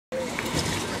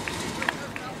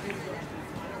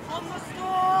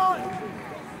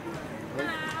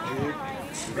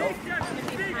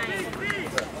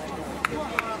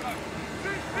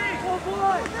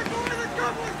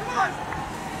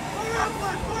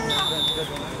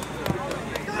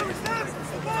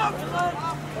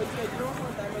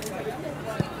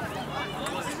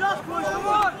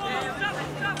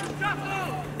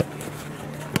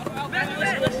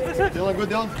good,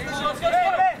 Dylan.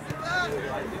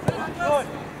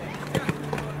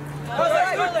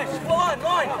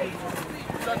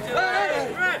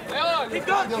 Keep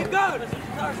going, keep going.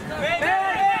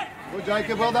 Good,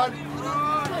 Jacob, well done.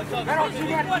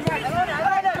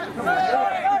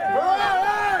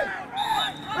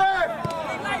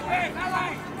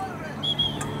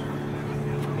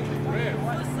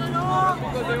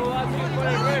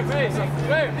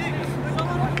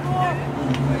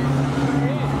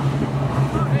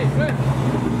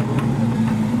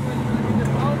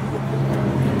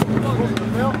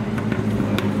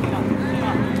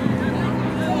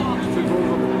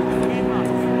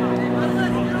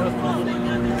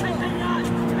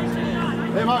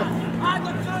 Hey, Mike.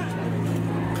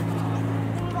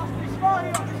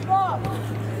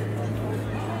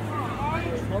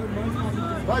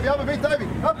 Davey, up a bit, Davey.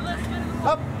 Up.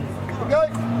 Up. Keep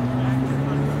going.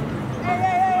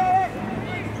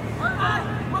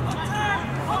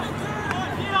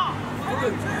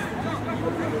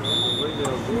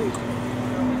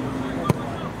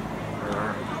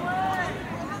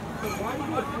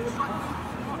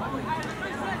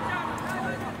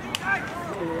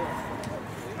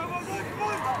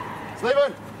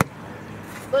 Stephen!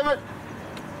 Stephen!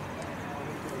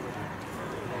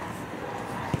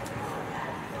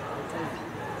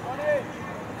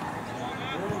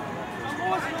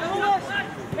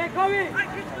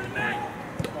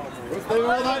 Stephen,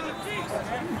 well done.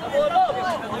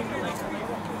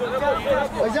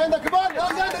 Alexander, come on!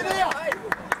 Alexander, there!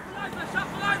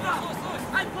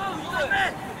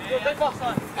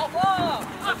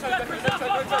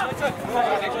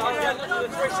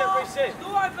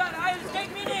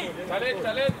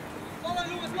 Talent. Follow,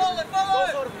 Lewis, follow.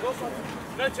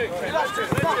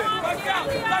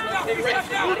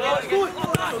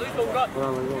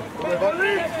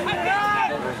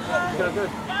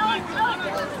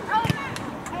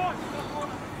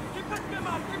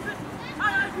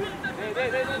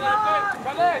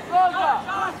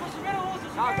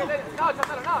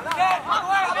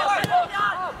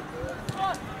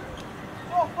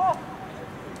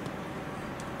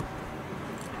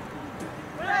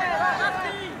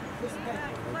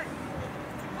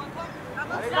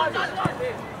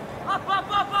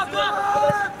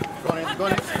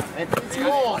 Go on. And it's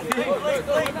on.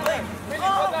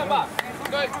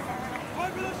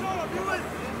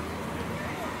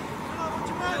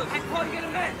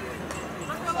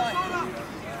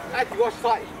 Hey, watch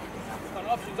tight.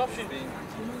 Options.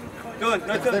 Good,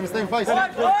 no good. Stay in face.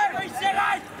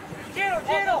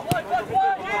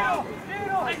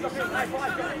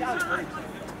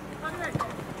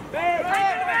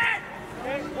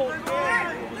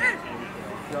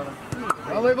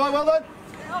 Well, Levi, well done.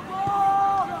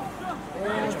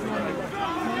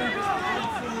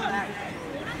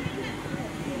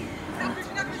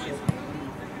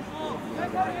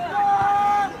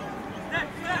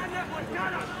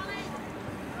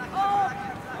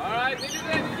 All right, did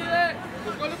it.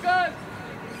 Look good.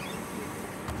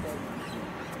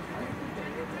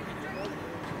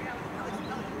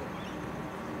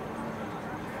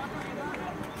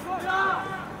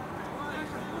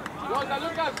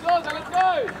 Lucas, let's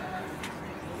go!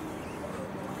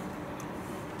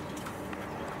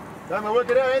 Time to work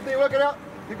it out, Anthony, work it out.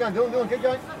 Keep going, Dylan, keep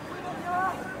going.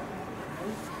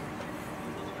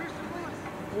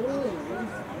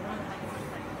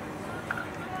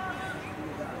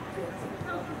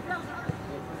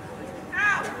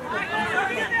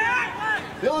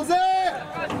 Dylan's there!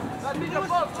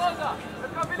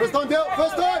 First time, Dylan,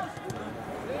 first time!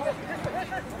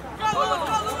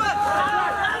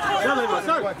 Go,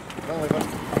 Levi, go!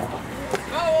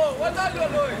 Well done,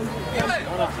 Louis! Give it!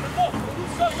 Well done!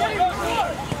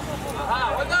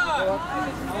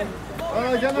 All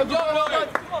right, Gemma, good job, Louis!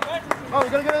 Oh, we're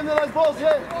going to get into those balls,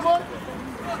 yeah, come on!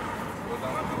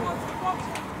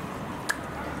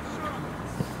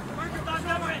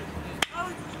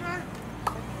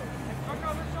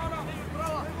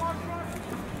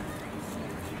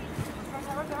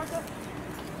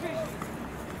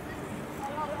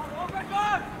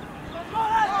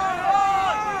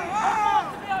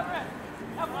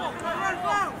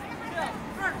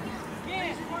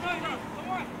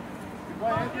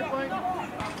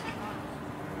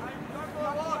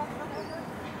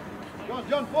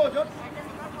 John, forward, John.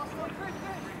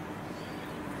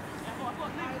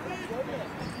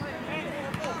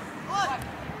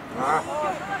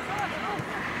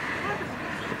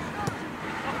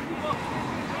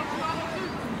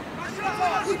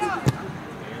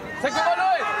 Take the ball,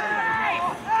 Louis!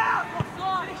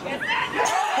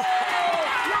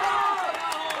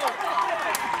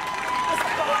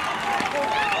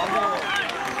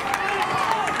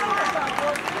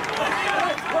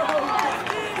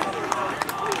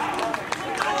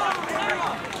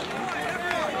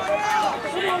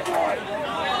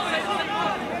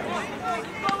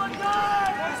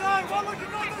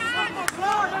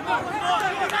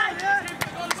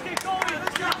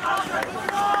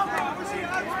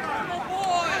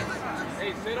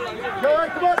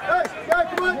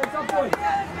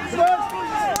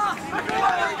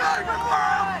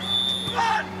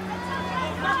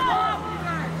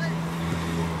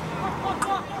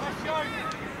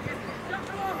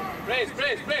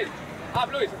 Brace.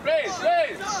 Up, Luis. Brace.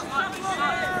 Brace.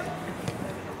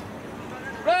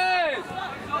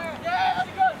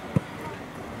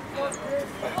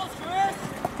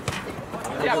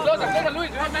 Yeah, closer,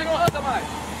 Luis. One man closer, man.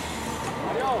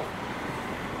 Mario.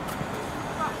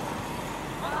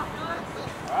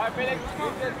 All right, Felix.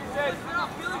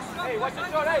 Hey, watch your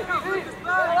shot. Hey, Felix. Get it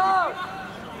out.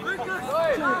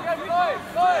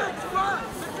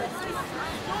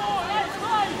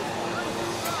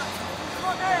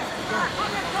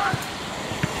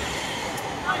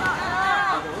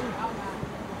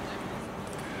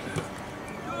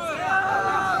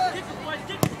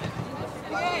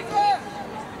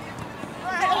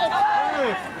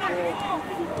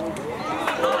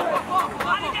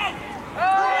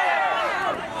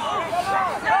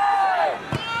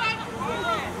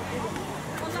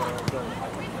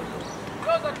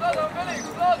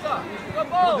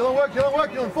 Dylan,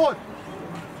 work, Dylan, forward.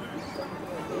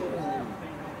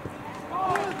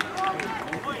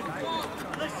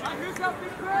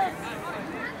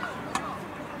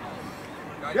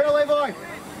 Get it, Levi.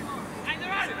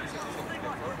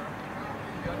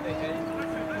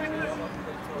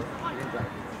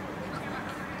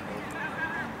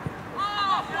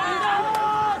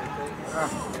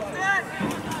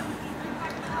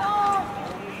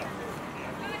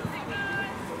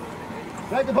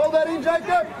 Jacob, hold that in,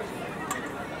 Jacob.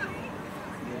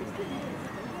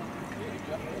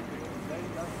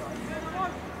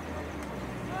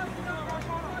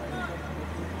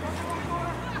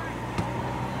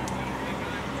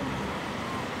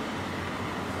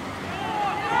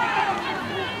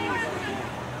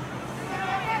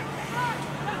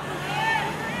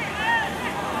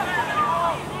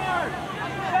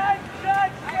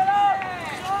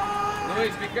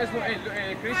 Luis, be careful.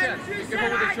 Hey, Christian, be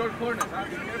careful with the short corners. Huh? Be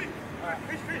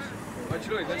careful. Watch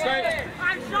Luis, that's right.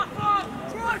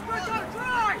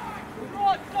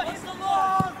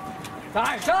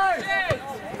 Time!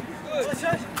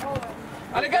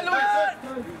 And again, Luis!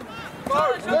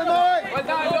 Good night! Well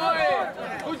done, Luis!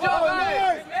 Good job,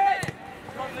 Luis!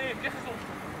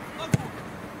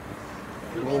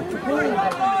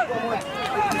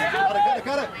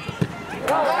 Got it.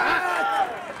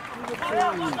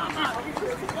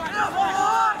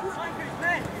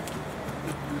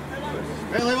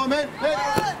 Hey, Levi, man. Hey.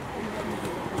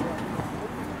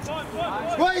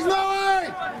 Squeeze, Louie!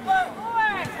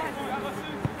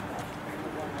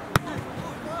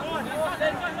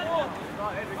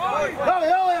 Go,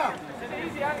 earlier!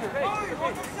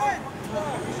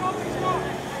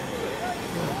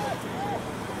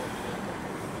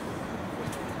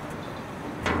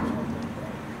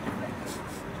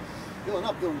 Dylan,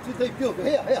 up, Dylan. Too deep, Dylan.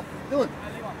 Here. Dylan.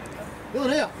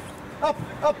 Dylan, here. Up.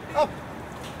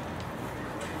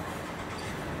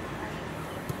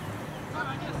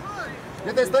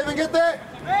 Get there, Stephen, get there.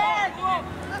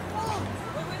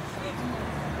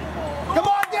 Come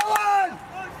on, Dylan!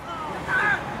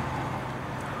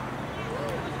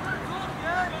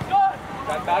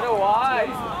 Cantado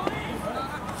wide.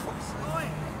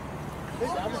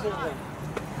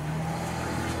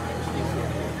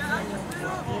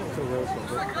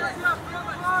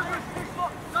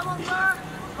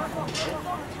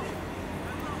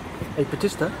 Hey,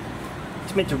 Batista,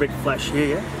 it's meant to red flash here,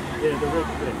 yeah? Yeah, the red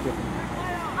flash.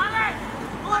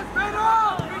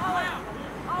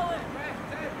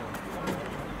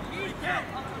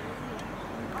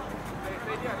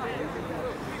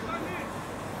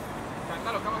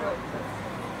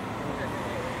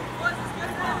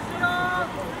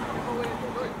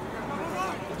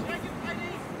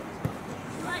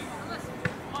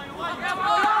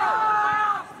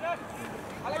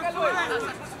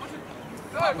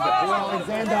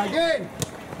 Alexander again.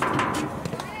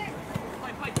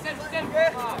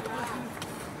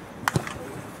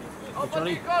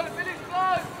 Johnny. Finish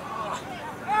close.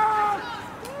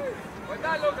 Well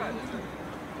done, Lucas.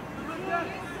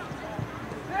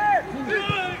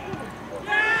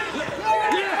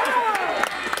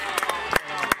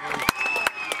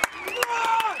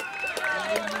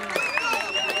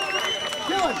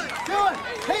 Dylan,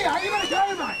 hey, how you gonna go,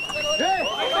 mate? Hey,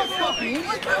 don't stop me.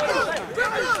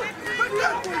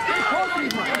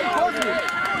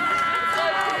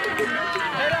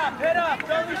 Head up,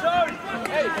 don't be sorry.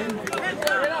 Hey,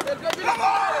 head up, let's go. Come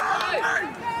on!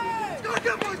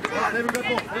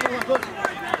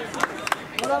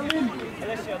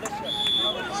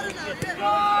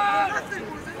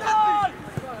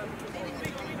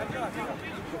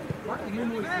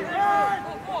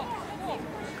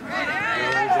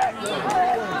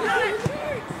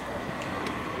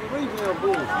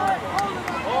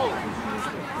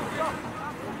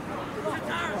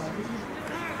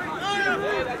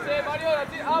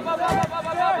 that's it. Up, up, up, up, up,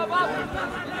 up, up, up.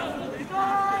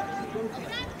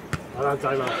 Well done,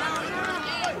 timeout.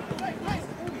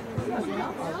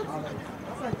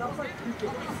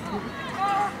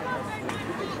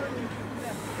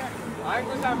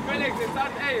 Ecco Felix,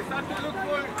 start to look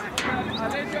for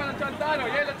Alessio and Chantano.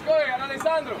 Yeah, let's go, and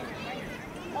Alessandro.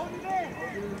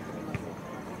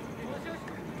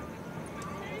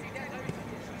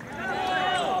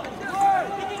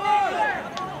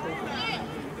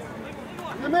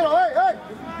 In the middle, hey!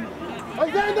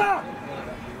 Alexander!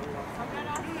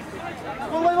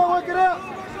 Come on, Lemo, work it out!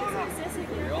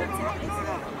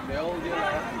 They all do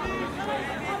that.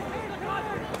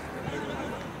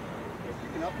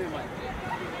 Up there, Mike.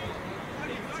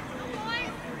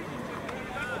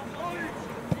 Hold.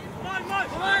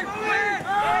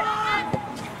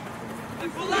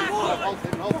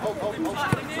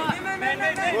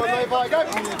 Good, Levi, go!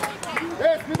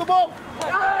 Yes, with the ball!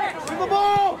 With the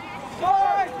ball!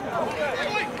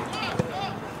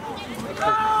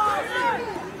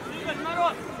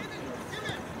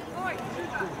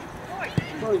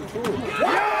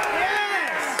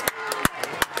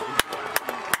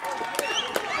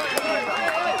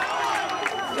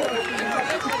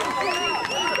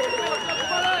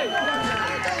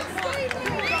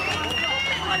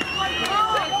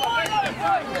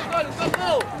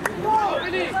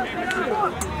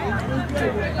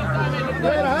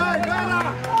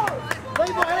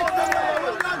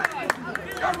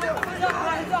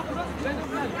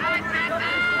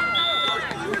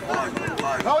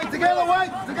 Going together,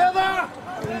 wait! Together!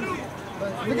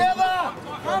 Together!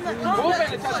 Move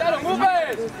it, Chantano, move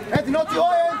it! Anthony, not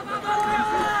your hand!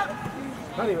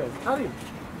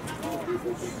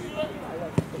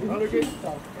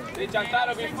 See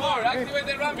Chantano before, activate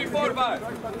the run before, but.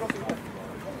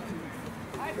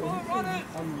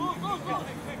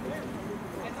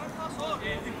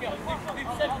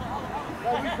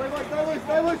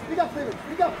 Stay loose, speak up, Steven,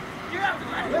 speak up!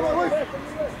 Stay loose!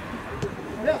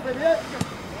 Yeah, Steven, yeah!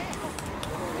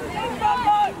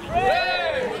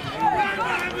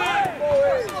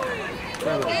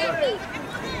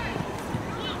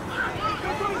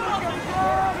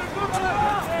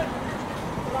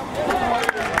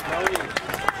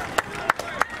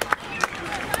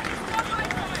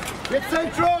 Get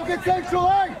central,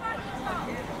 hey!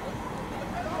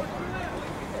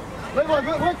 Levi,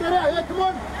 work that out, yeah, come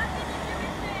on!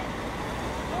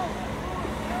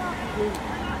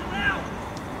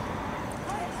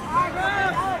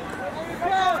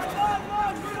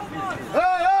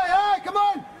 Hey, come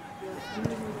on!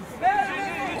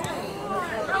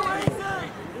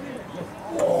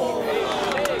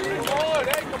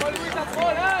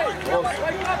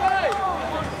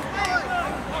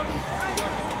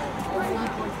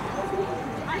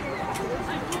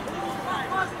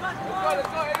 Let's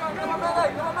go, everyone, come on, man,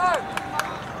 come on, man!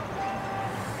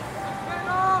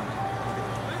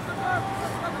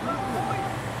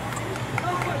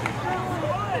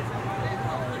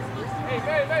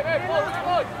 Hey, ball, with your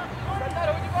ball!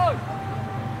 Santana, with your ball!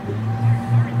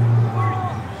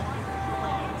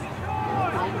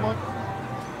 Come on.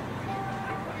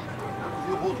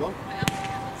 See the ball, John.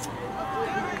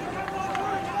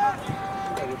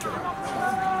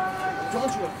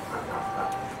 Joshua.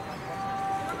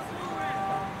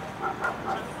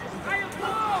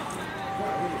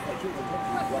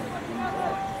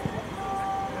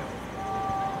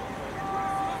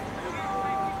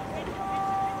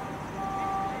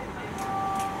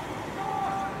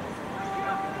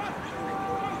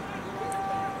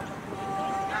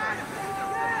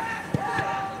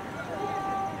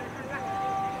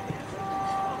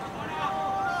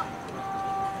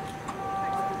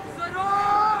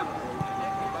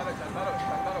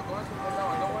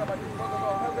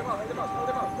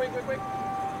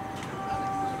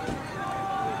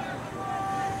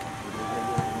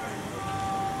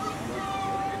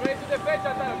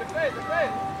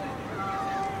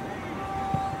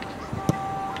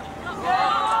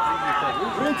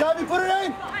 Put it in, Tommy, put it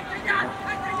in!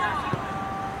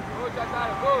 Good,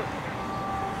 Chantano, good.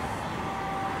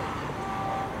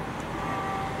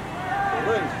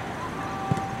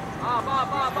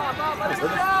 Let's go.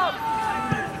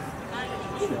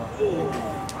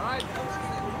 Alright.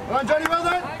 Come on, Johnny, well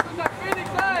done!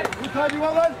 Good, Toby,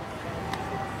 well done!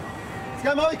 Let's go,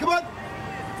 Molly, come on!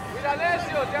 With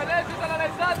Alessio and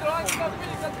Alessandro, anche con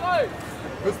Felix, let's go!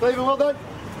 Good, Stephen, well done!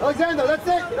 Alexander, that's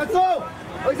it! That's all!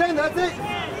 Alexander, that's it!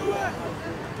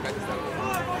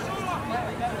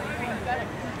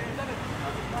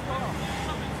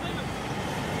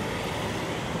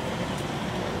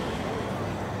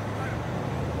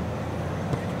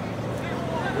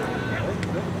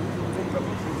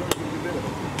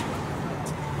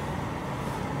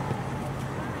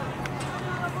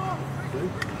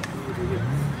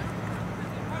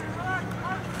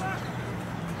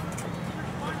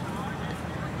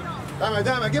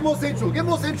 Damo, get more central, get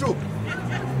more central.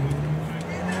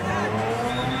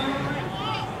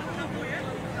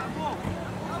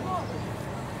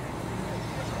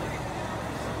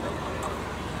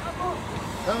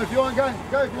 Damo, if you want, go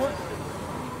if you want.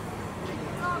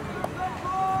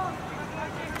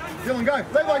 Dylan, go.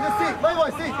 Levi, just sit. Levi,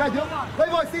 sit. Go, Dylan.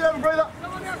 Levi, sit over, breathe up.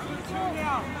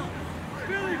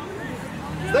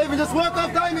 Stephen, just work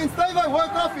off Damien. Stephen,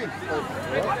 work off him.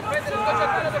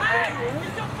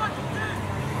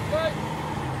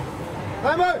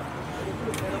 Damo.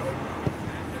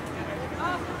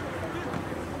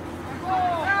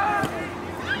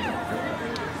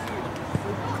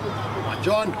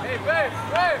 John. Hey, babe.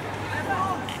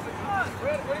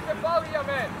 What is the ball here,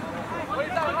 man? What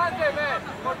is the hand, man?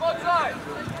 For both sides.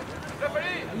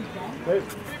 Referee. Be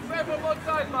fair for both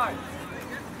sides, man.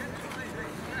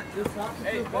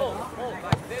 Hey, hold.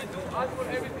 Like they do. Ask for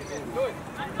everything, man. Do it.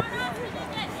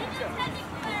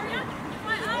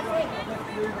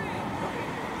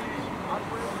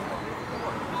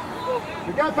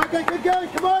 Good go, Patrick. Good go.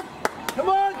 Come on. Come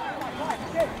on.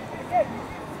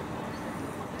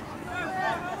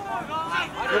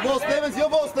 Your ball, Stevens. Your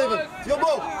ball, Stevens. Your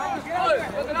ball.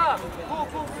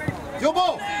 Your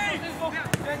ball.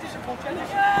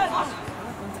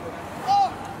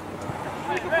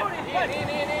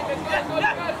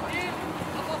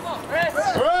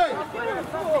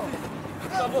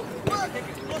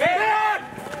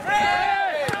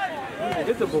 Right.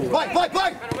 Hit the ball. Play.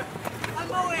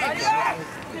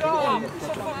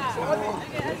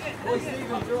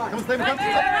 Come on, Stephen, come.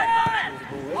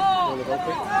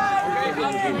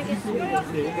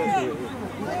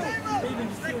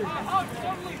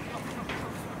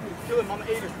 Kill him, Mama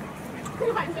Aiden.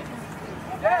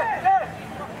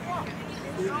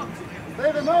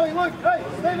 Stephen Moe, look. Hey,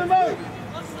 Stephen Moe.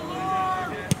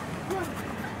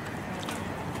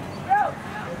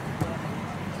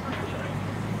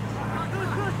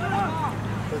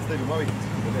 That's Stephen Moe.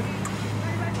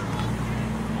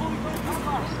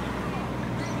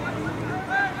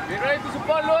 Be ready to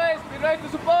support, Luis. Be ready to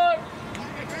support.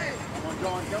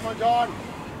 Come on, John.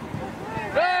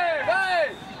 Hey!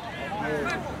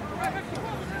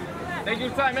 Take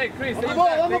your time, hey, Chris. On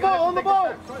the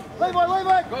ball.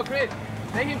 Levi. Go, Chris.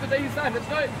 Take him to take his time. Let's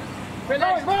go.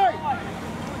 Felix.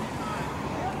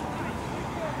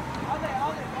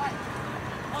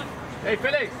 Hey,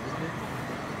 Felix.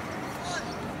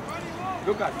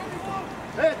 Lucas.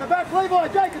 Hey, at the back, Levi.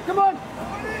 Jacob, come on.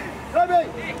 Toby.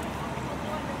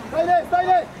 Stay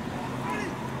there.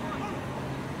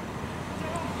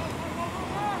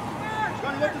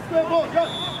 Johnny, watch the square ball. Go.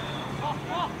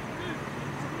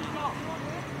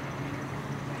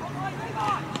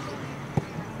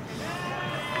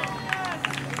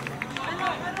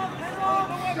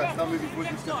 Stop moving, push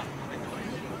and stop.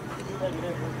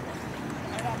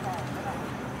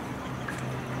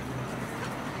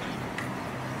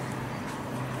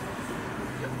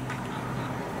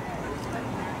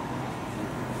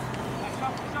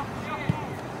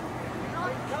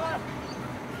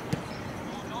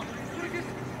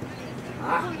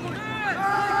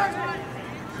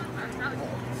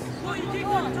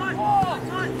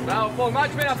 Bravo, Paul.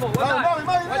 Much better, Paul. Well done,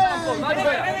 Paul. Much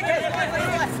better. Okay.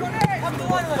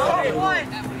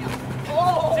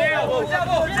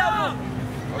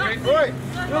 Oi,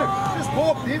 just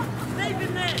walked in.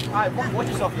 Alright, watch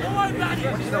yourself, yeah?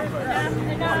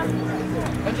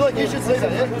 Angelique, you should see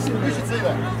that, yeah? You should see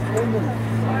that.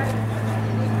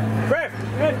 Ref,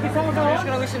 can someone go on? I'm just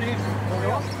going to listen to him.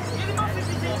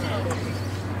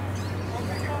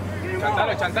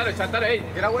 Chantalo. Hey,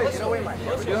 get away, man. You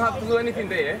don't have to do anything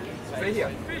there, eh? Stay here.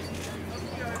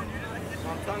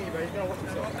 I'm telling you, bro, he's going to watch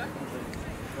himself.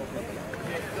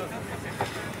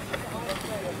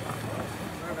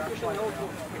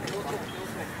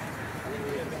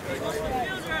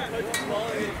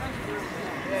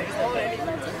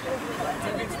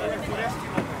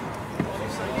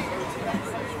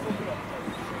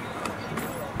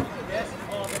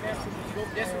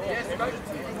 Yes, coach.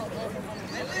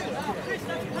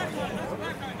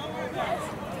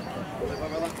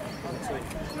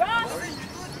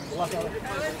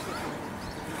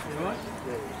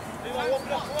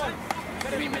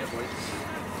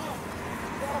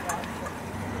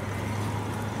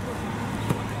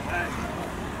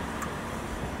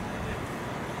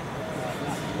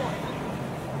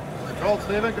 Controlled,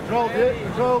 Stephen, controlled, yeah,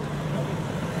 controlled.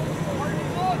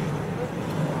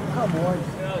 Come on.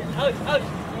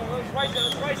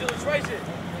 Let's race it.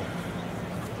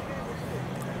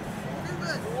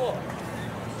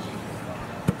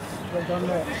 Well done,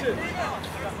 mate.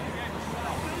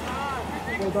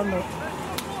 Well done, mate.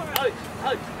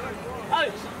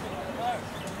 Out.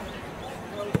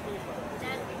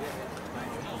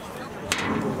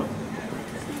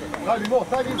 Toby, more.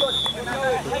 Toby, good.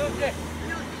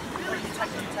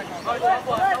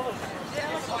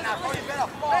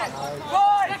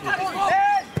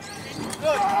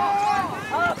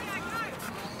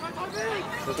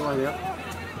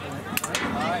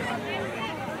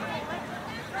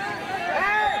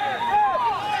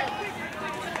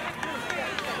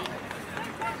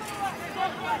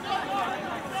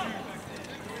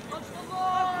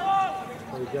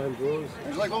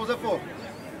 Like, what was that for?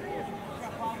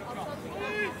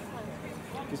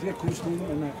 Is net koers doen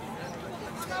en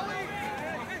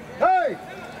Hey!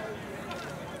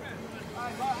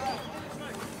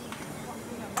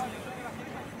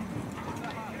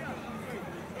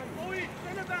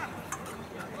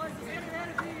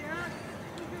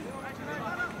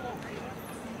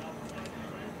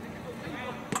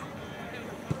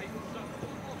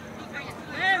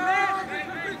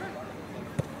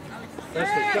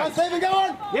 Can Stephen go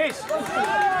on? Yes!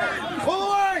 Pull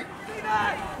away!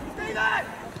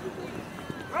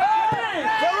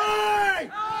 Ferrari!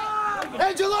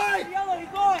 Angeli!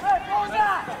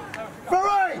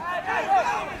 Ferrari!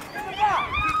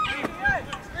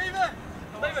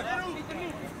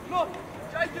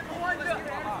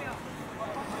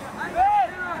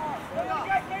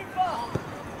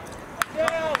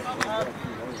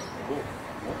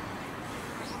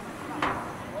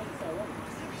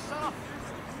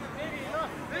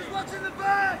 What's in the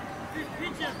bag?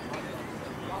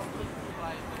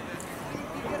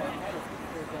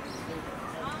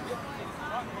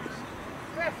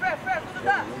 Fair, to the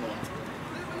back.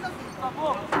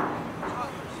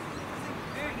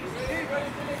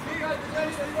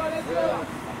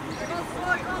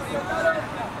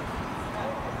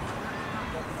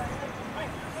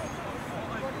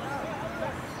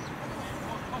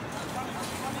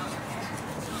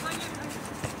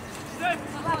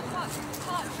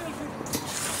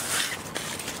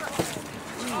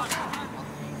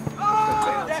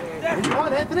 You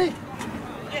want Anthony?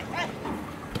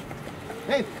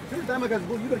 Hey, every time I got the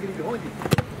ball, you gotta get it behind you.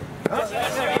 Huh?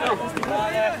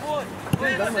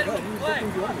 Every time I got it, you put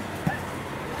things behind me.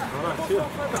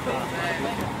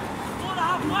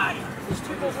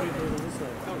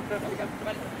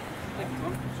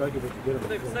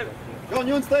 Go on,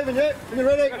 you and Stephen, yeah? When you're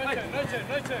ready.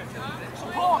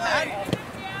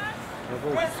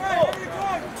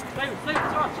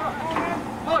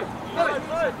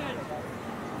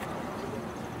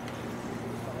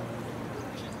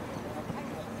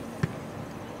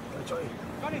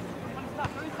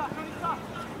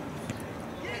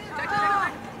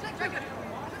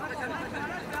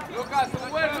 Lucas, tú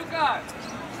puedes, Lucas.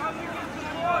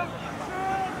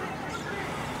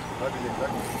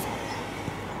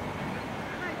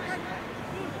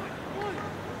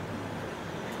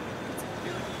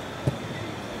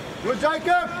 Good,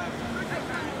 Jacob!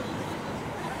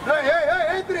 Hey,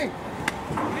 Anthony!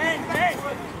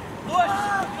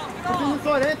 What's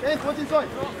inside, Ant, what's inside?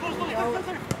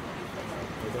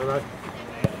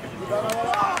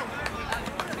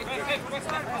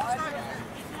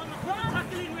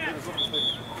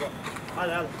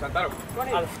 Chantaron.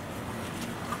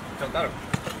 Chantaron.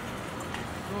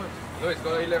 Luis, go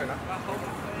to 11, huh?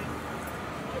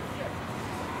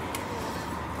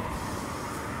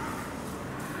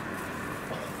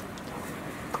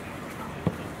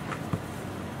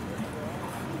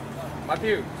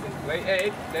 Matthew, play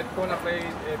 8, let Kona play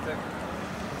 10.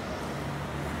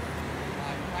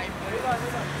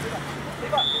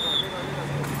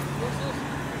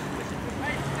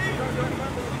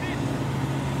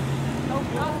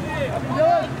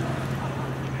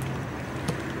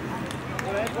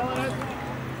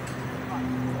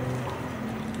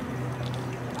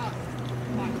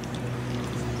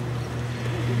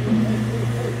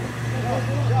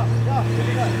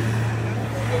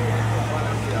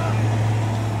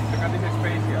 Look at this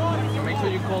space here. So make sure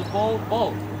you call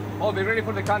ball. Ball, be ready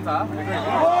for the counter. Huh? Be ready.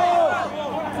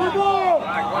 Football!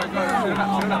 Alright, go.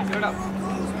 Set it up.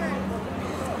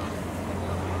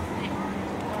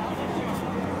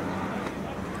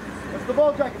 What's the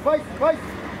ball, Jacob? Face.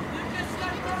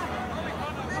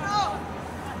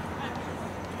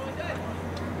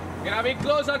 Get a bit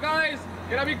closer, guys.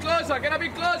 Get a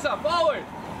bit closer. Forward.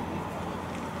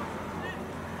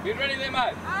 Be ready there,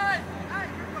 man.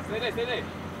 Stay there.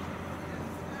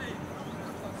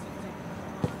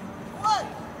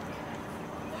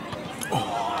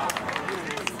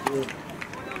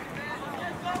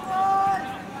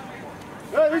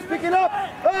 Hey, who's picking up?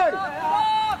 Hey!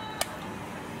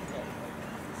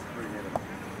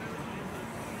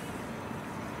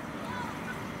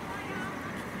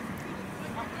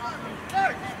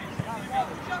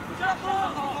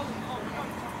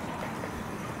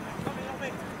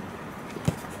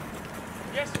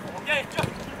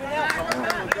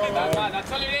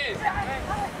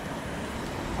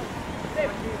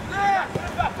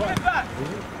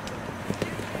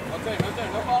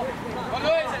 No ball. Go,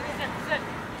 Luis.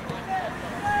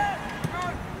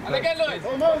 And again, Luis.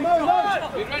 Move.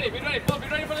 Be ready, Paul. Be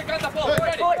ready for the counter, Paul. Be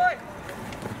ready.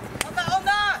 On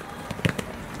that!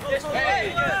 Yes,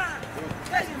 hey.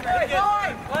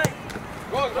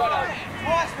 Go, Jordan.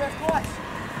 Twice.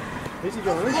 Easy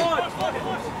going, easy. Come on,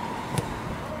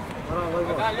 Come on, Luis.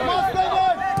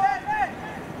 Steven!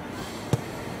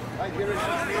 Right, get ready.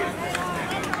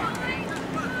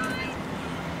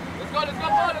 Let's go,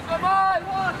 Paul. Let's go, Paul.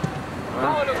 Go,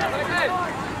 Luis. Again.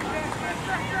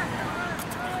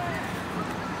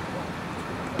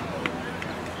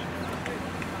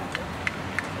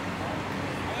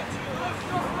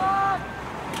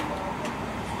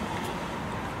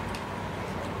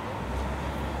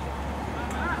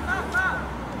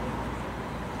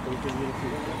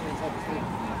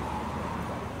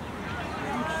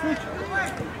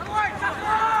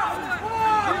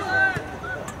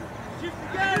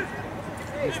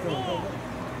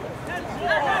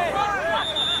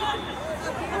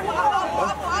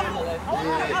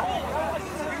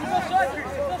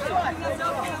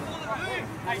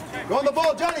 Go on the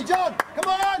ball, Johnny, John! Come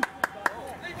on!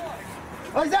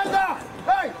 Alexander!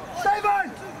 Hey!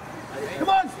 Steven! Come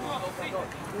on!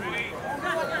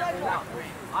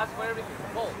 Ask for everything.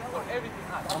 Paul, for everything.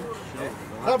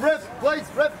 Now, Riff, please,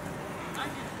 Riff!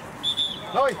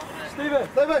 Noe! Steven!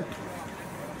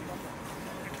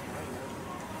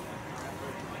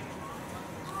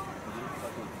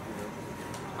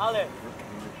 Ale.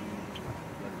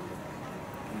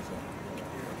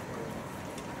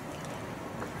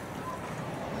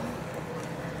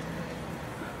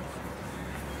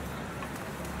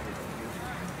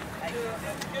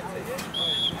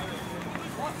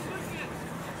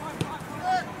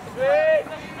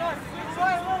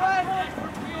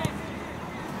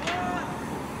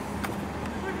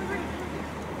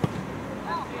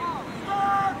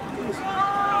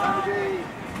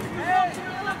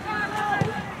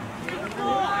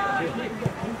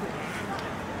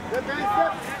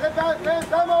 Step out, man,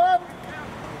 demo up!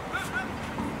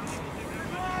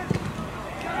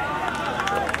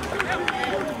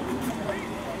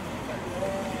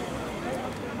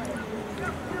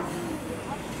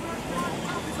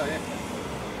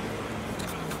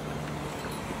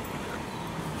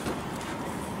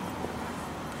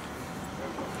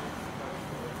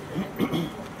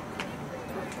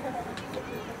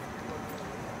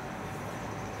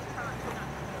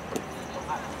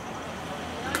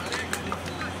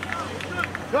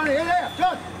 Johnny, in there,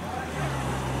 John!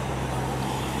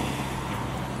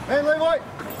 Hey, Leroy!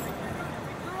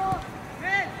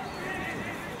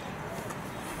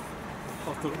 I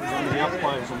thought it was only the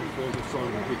umpires on the further side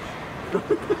of the pitch.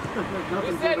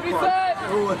 Reset!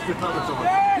 Always the other side.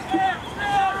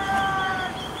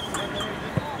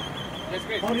 Yes,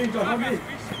 great. Hold in, John, hold in.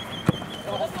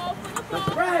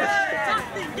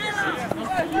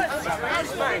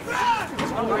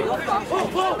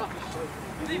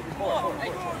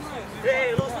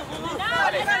 Hey, look.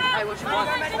 Hey, what you want?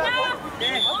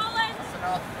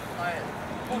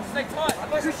 Stay tight.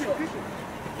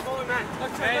 Follow, man. No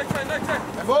turn.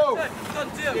 Move! Done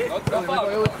deal. Go, Paul.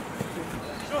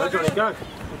 Go, Johnny, go.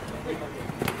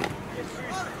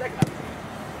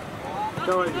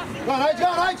 Go, Adrian.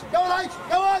 Go on, H!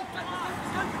 Go on!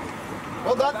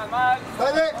 Well done.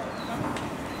 Stay there.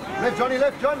 Left, Johnny,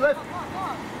 left, John, left.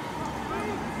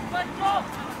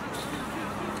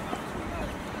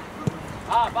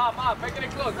 Bob, making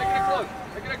it close. Go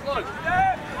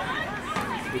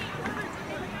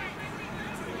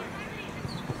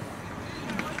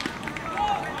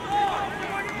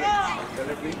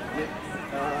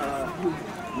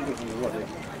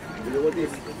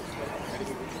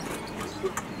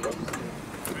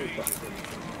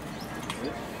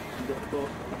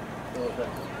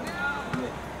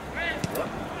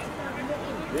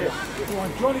on,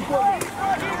 Johnny, go.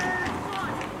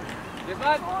 Yes,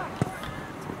 man.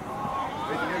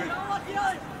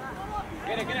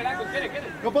 Get it, Angus, get it.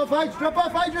 Drop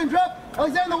off, Adrian, drop!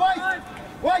 Alexander, wait!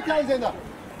 Wait, Alexander!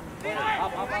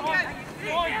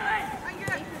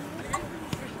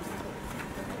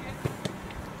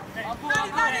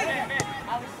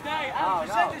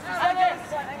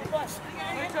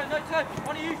 No turn.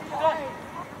 One of you.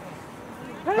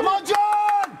 Come on,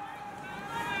 John!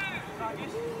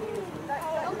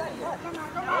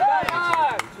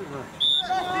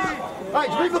 Hey,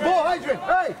 leave the ball, Adrian!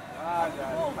 Hey!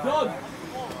 Done.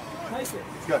 Take it.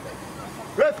 Let's go.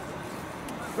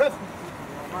 Riff!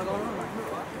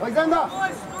 Alexander!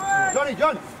 Johnny,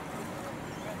 John!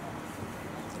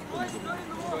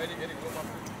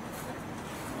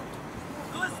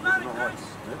 Lewis, man, encourage.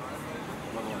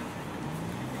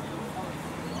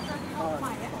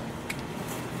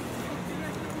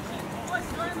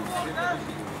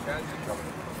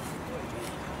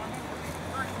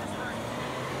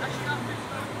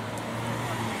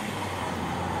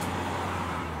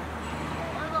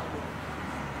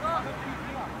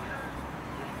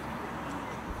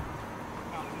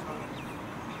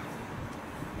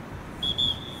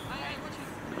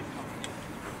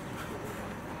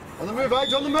 On the move,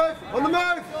 Age, on the move, on the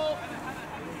move!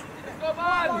 Go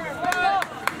on!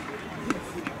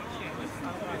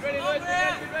 Be ready, Lewis, be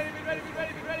ready, be ready, be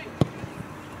ready, be ready!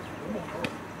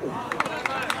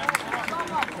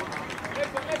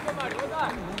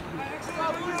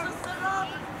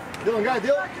 Dylan, go,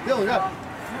 Dylan, go.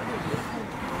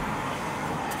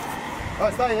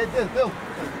 Alright, stay here, Dylan.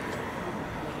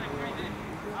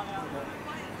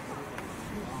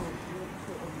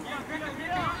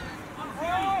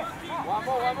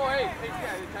 One more, hey,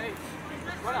 hey,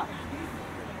 run up.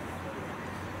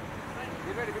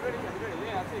 Be ready,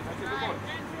 yeah, that's it, good ball.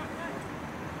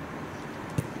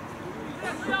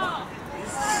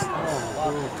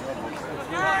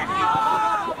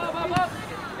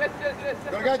 Yes.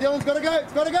 Gotta go, Dylan's gotta go,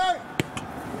 it's gotta go!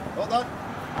 Well done.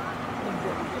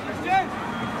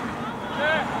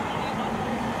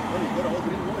 Well, you've got to hold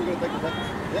it in more, you've got to take the tackle.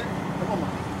 Yeah, come on,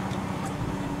 man.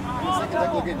 Second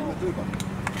tackle again, number 2, man.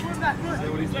 See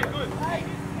what he's doing.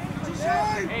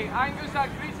 Hey, Angus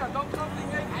and Christian, don't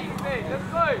complicate anything. Let's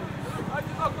go.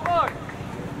 Come on.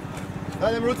 Stay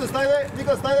there, Maruta, stay there.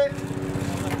 Nico, stay there.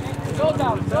 Slow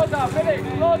down, Felix,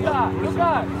 slow down. Look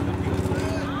at.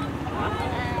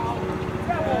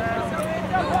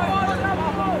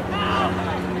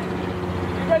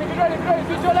 Be ready.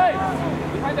 Switch your legs.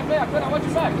 Behind the player. Connor, watch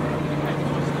your back.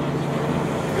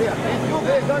 Here,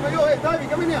 Davey,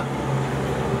 come in here.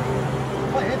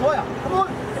 Hey, hands higher. Come on,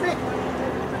 stick.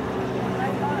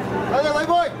 Stay there,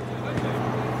 boy.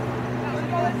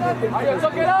 Ayo,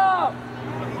 chuck it up.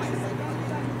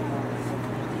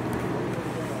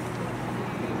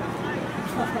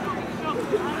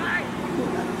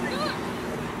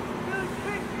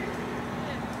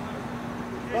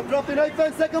 Drop in 8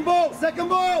 fence, second ball. Stay there,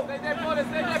 Flores,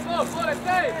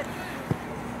 stay.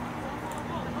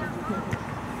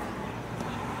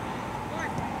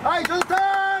 Hey, just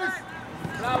turns!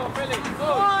 Bravo, Felix, go.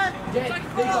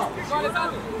 Go,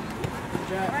 Alessandro.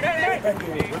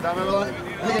 Good time, everyone.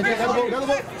 Again, take the ball, the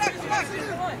ball.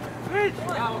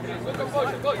 Bravo, Chris, good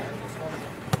composure, go.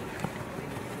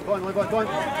 Go on.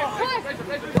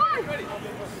 Pressure, ready.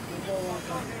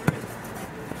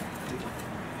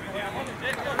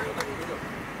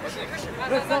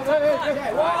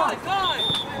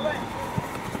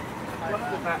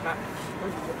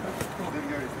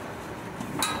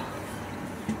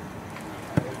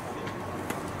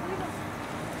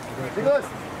 Nicholas.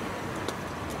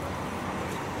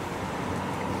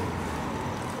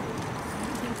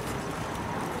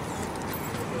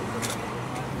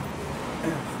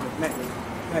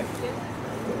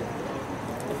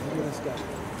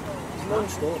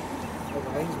 Non-stop at the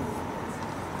linesman.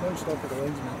 Non-stop at the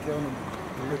linesman, killing him.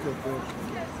 The look of the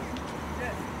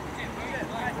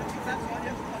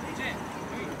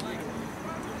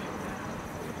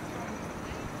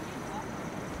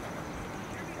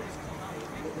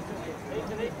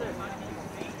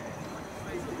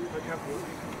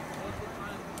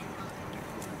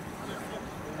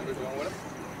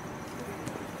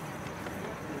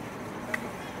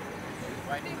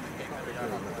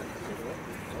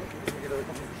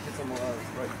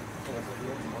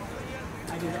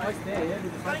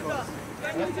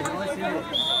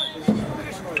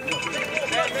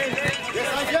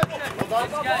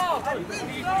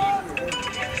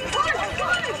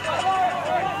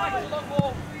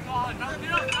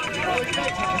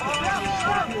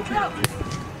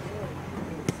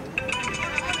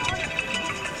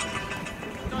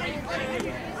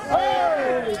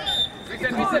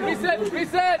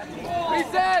Reset!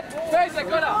 Face it,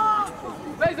 Connor!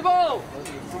 Face the ball!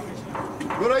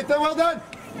 Good right there, well done!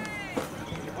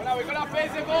 Well, we're gonna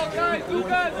face the ball, guys!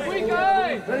 Lucas, quick,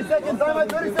 30 seconds, time out,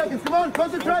 30 seconds, come on,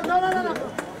 concentrate, no!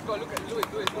 Let's go, look at Louis.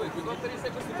 We got 30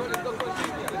 seconds to go, let's go, let's go, let's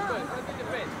take the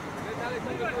pen. Let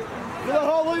Alexander do it. Fill the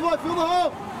hole, Levi, fill the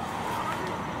hole!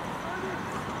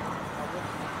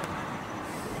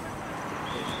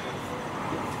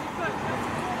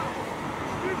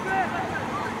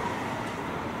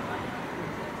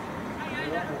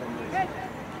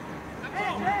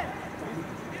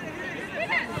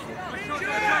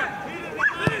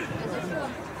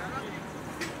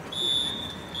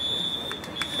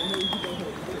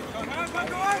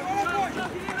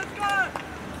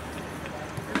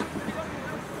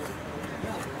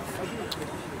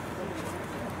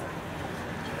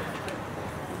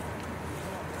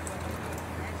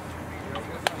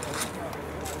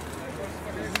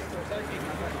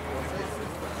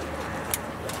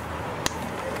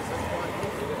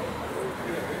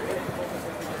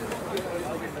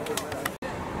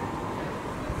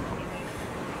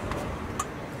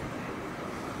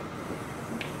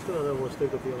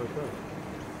 still got the yellow card.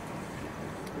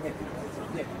 Yeah.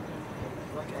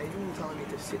 Like Adrian was telling me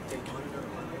to sit deep on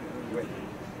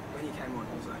when he came on, I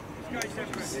was like,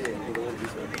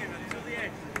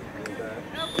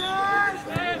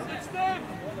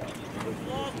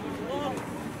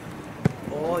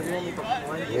 oh, you want me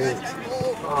behind you?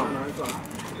 Oh, no,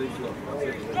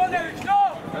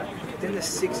 then the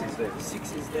 6 is there.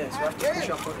 6 is there, so I have to push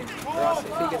up on him. Or else if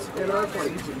he gets but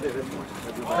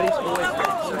he's always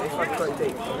there, so if I go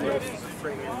deep, I'm going to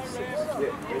 3 and 6. Yeah,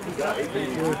 if he goes, he's good.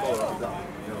 You know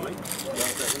what I mean?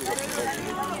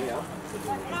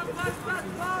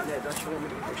 Yeah, don't you want me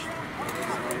to push?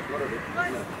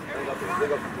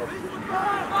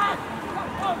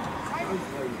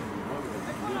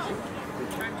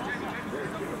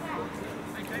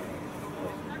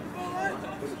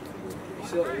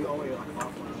 Still, you only like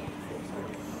half one.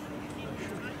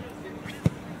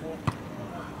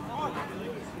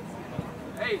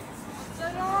 Hey!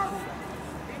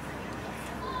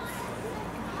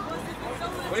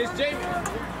 Where's Jamie?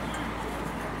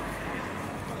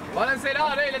 Balance it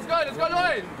out, hey, let's go,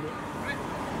 Lloyd!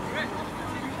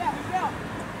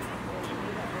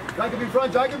 Jacob in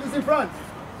front, Jacob is in front.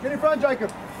 Get in front,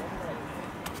 Jacob.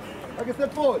 Take a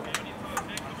step forward.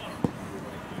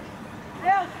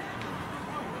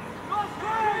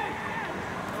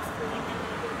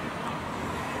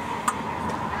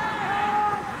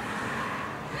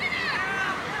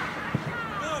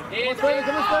 Come on,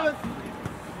 Steven.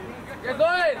 Get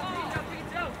going!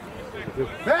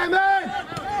 Man!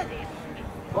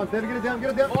 Come on, Steven, get it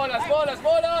down.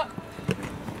 Smaller!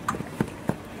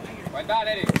 Well done,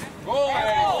 Eddie. Go,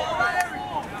 Eddie!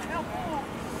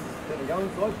 Steven, go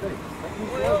inside, Steve.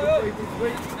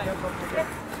 Sweet.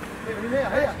 Steven, in there,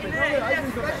 here.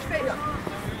 Adrian's got that.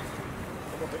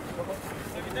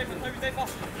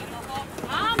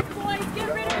 Boys, get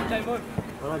rid of it! Don't move.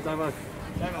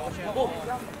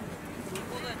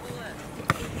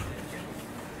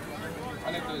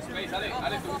 Alex to his space, Alex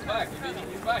to his back.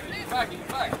 He's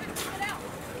back.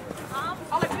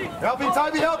 Help him,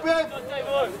 Toby, help him!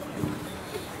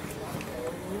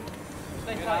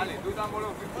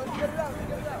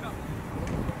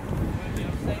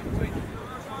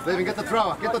 Steven, get the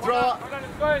thrower.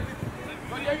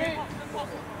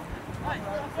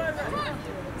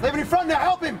 Steven in front now,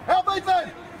 help him! Help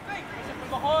Ethan!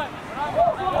 Hold!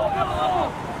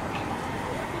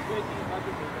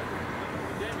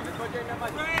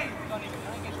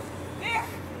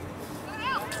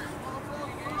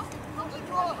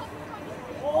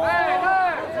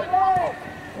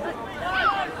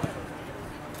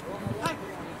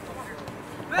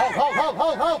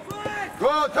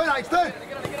 Good, turn H, turn!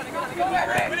 Keep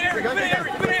going.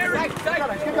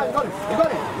 You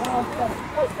got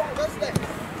it.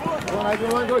 Come on,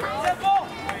 Adrian, good. Next one.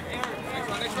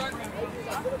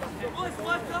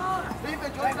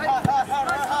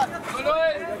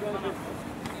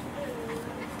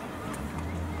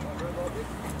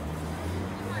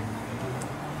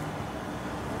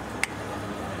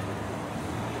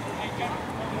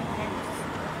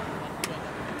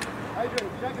 Adrian,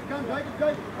 Jacob, come,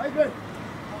 Adrian.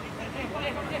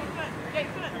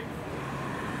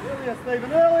 Earlier,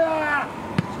 Stephen, earlier!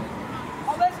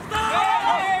 Oh, let's go!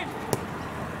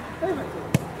 Stephen!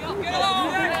 Go.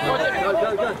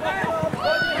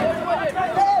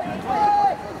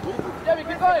 Jamie,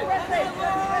 keep going.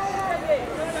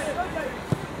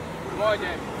 Come on,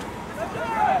 Jamie.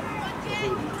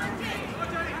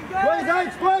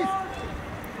 Squeeze!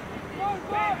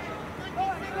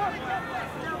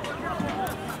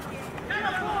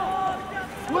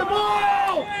 Good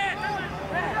ball!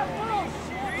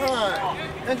 Alright,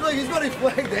 Angelique, he's got his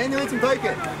flag there, you let him take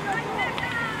it.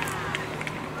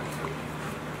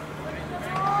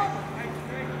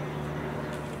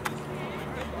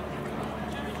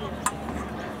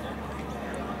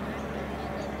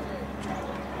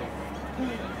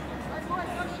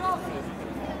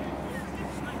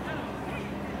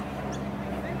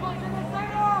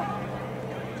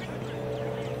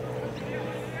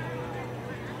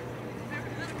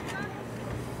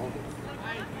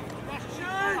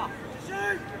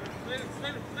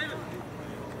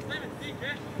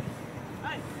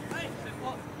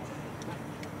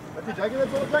 That's it, Jacob,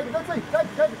 that's all, take it. That's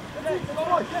it,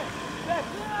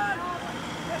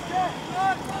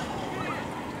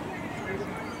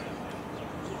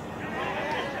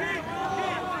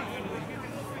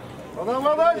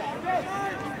 Well done.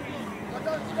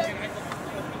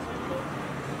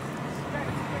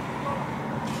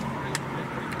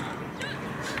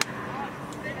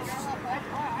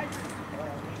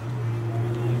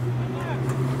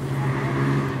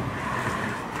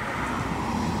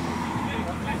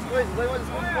 Jason. Lay wise,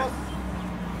 cross.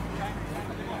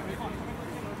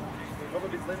 Drop a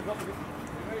bit, Stephen, drop a bit.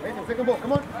 Nathan, second ball,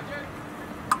 come on.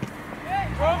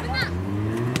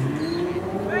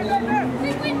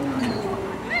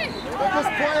 Just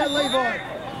play it, Levi.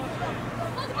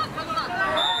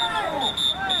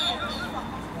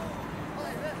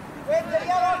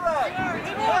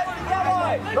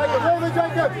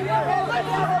 Jacob,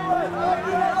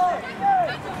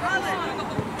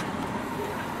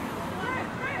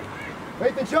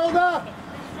 Nathan, shoulder.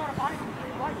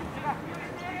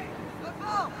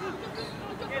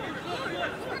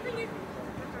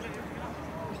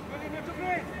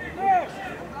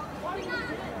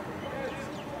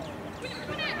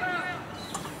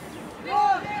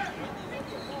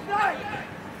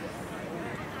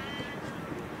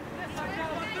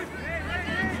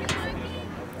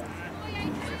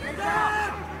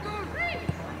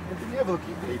 Have a look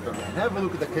at the keeper, man. Have a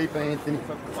look at the keeper, Anthony.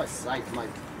 For Christ's sake, mate.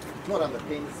 Not on the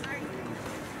pins.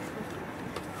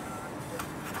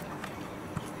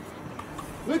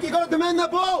 Luke, you got to demand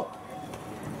that ball!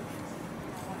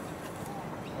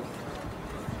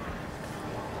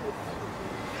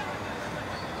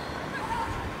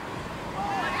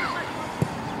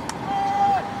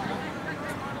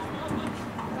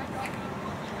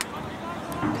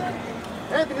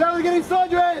 Anthony, now to get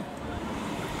inside your hand!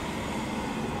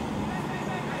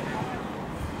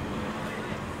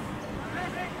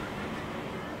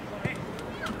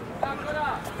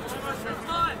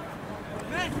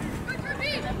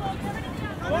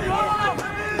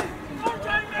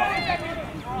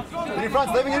 Get in front,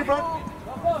 Stephen, get in front.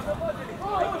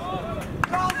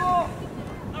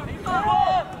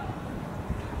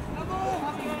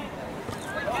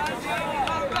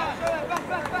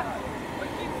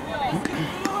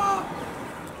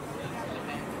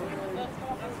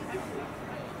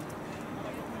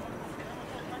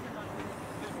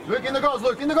 Luke, in the goals,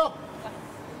 Luke, in the goal.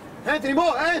 Anthony,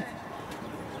 more, Ant.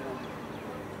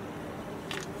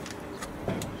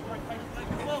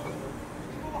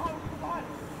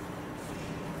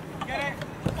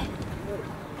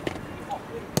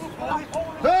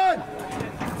 Turn!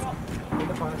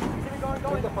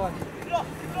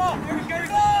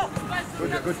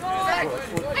 Good, good. Hey!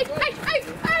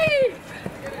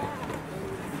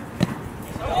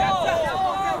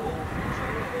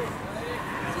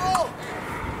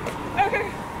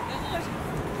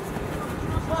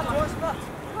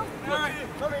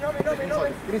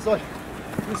 Get inside.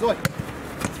 Get inside.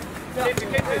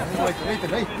 Nathan,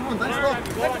 hey, come on, don't stop.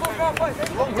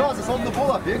 Long grass, it's on the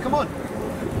ball up here, come on.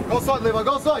 Go side, Levi,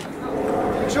 go side.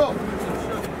 Make sure.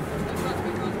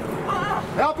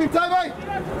 Help him, Toby.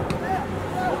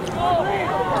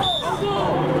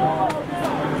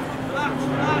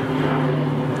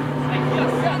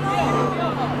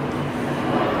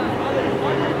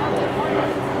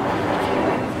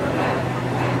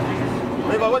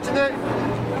 Levi, what's in there?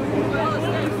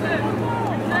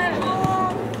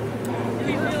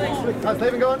 How's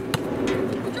Stephen going?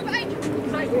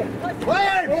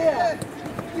 Play him!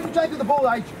 Give Jacob the ball,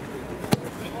 H.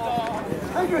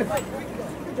 Adrian!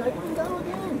 Jacob, go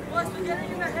again. What's the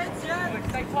getting in the head, Jan?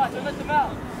 Stay tight, don't let them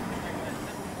out.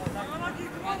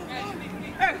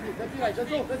 That's it, H,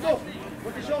 that's all, that's all.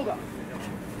 Look your shoulder.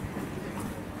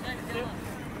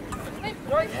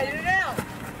 Don't head it out.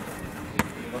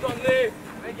 Hold on, Lee.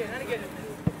 And again.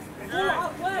 Come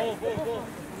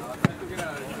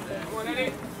on,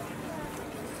 Eddie.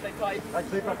 Stay tight. H,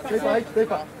 deeper, deeper, H,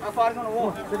 deeper. How far is on the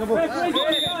wall? Second ball. Look at that.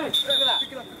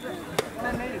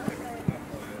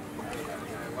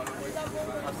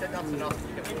 I've said that's enough.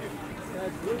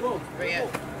 Yeah,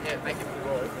 make it for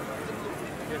goal.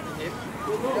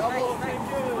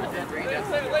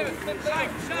 Leave it.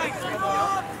 Shake.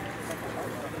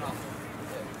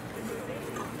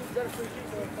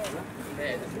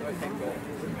 Yeah, there's no take goal.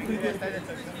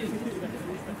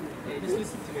 Yeah, just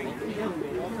listen to me.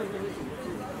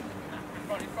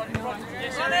 In front.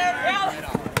 Yes,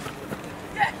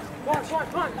 Next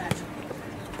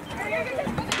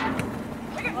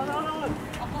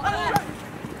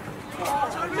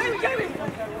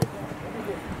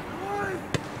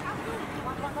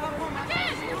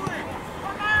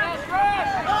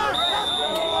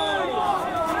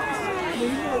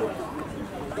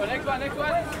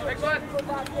one.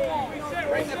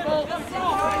 Bring the ball.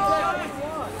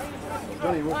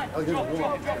 Johnny, I'll give him a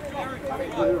warm.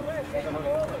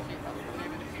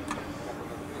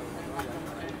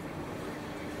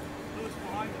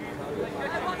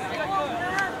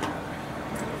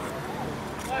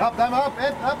 Up, time up,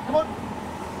 Ed, up, come on.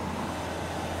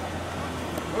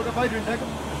 Look up, Adrian, take him.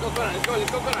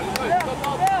 Let's go, Connor. Let's go.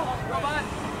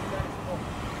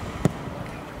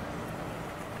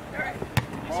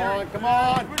 Come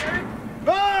on!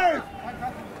 Move!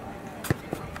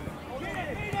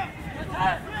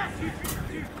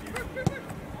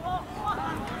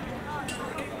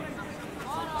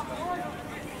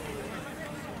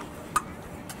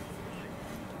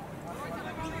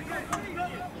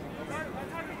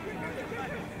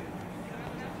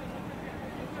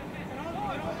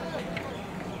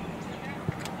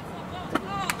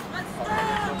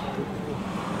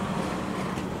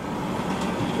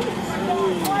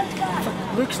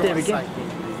 Luke's there again.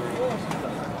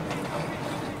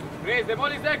 Grace, the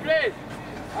ball is there, Grace.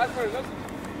 Ask for it, look.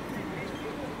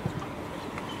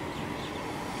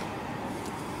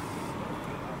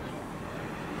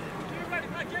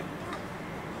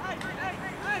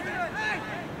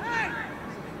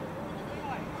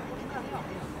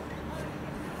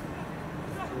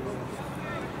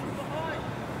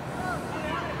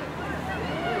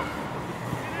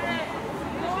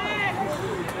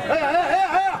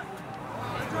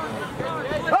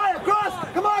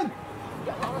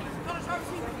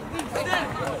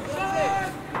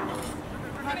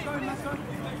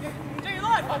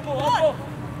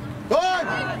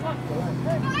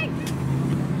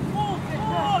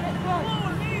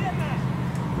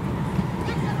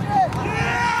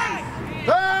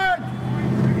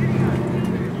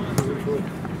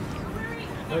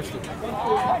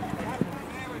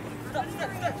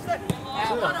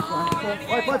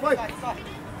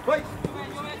 Wait!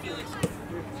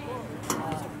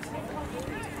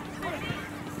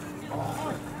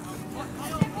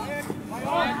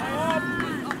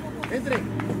 Anthony,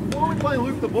 why are we playing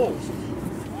loop the balls?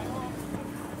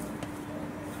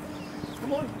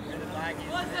 Come on.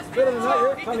 Better than that,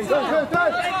 yeah? Coming. Go.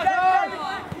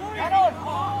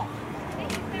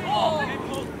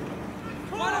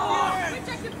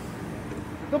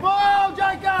 The ball,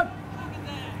 Jacob!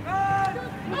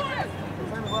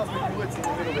 Blitz in the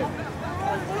middle there.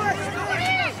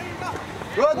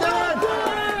 Well done!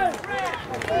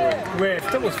 Ref,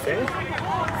 that was fair.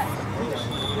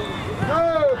 Go!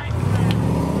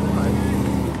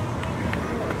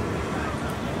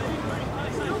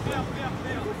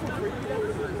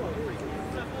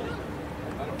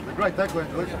 Great tackle,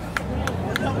 Anthony.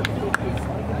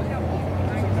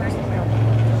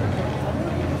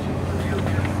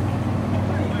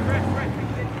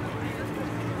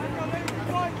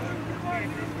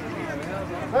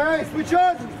 Hey, switch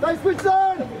on! Stay switched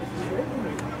on!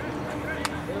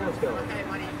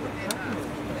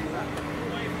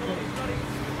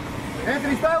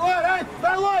 Anthony, stay alert! Hey,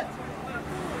 stay alert!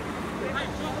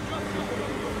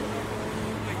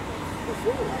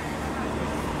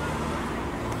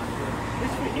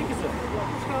 This free kick is it?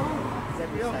 What's going on?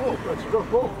 Yeah, ball. It's a drop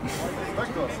ball. Back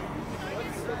toss.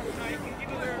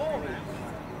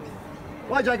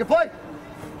 Play, Jacob, play!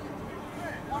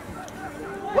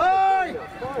 Play!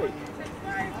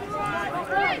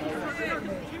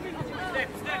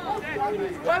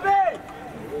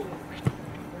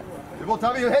 Good ball,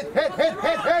 Tommy. Head!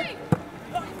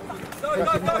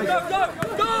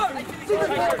 Go!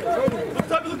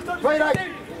 Play,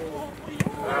 Nate.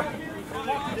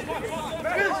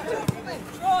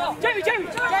 Jamie!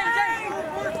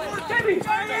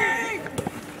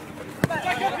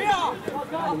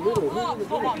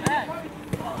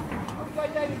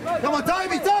 Come on,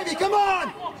 Toby, come on!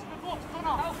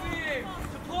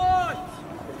 Support!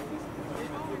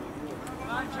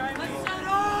 Let's set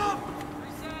up!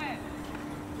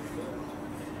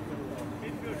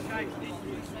 Midfield shake.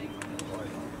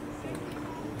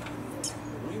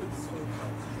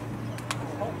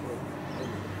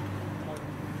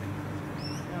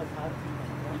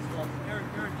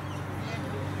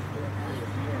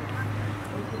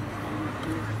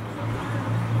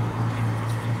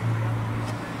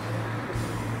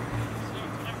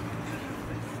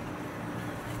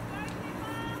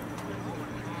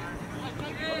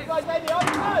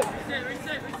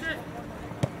 Reset.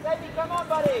 Davey, come on,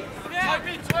 buddy.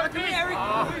 Come here, Eric.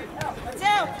 That's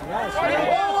out.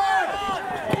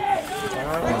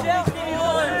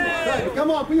 David,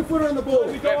 come on, put your foot on the ball.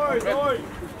 Don't worry.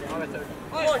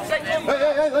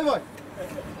 Hey, Levi.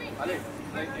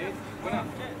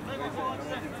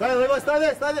 Stay, Levi, stay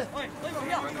there.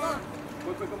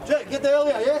 Jack, get there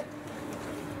earlier, yeah?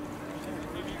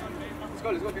 Let's go.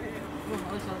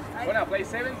 Go now, play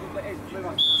 7, play 8. Play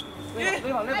 1.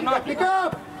 Pick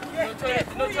up!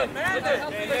 No turn, man.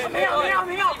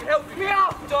 Me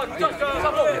out. John.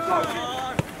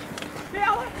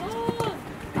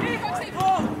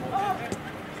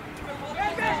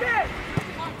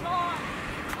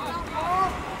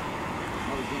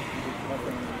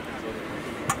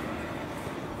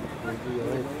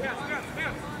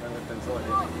 left-hand side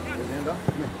here. There's the ender.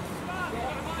 Come here.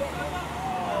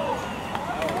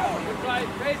 Good right.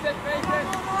 Face it, face it.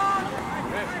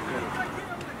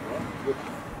 Good.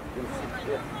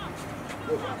 Yeah.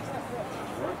 Good.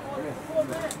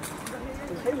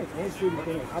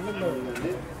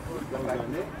 Go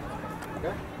down there.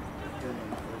 Okay?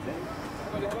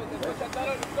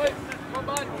 Come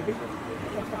on.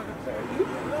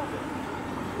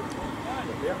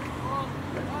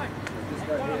 Just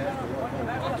go here.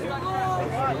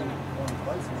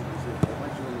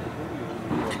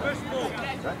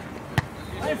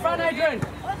 In front, Adrian.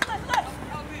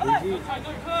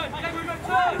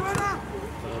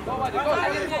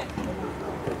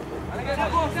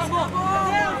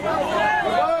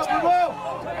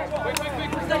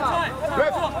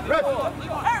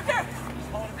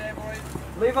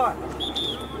 Levi.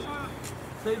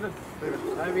 Stephen.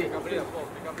 Toby.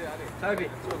 Toby.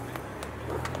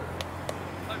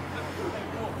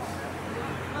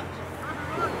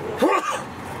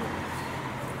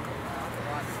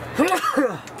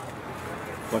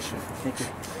 Bless you. Thank you.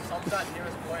 Tom's that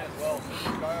nearest point as well.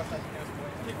 So go off that nearest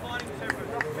point. Keep fighting,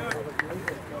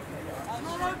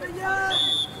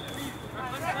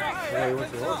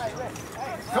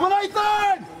 Come on,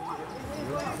 Ethan!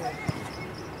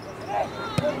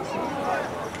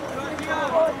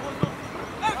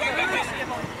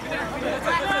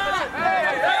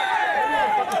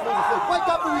 Wake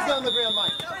up when he's down the ground,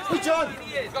 mate. Switch on.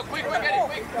 Go quick, Eddie,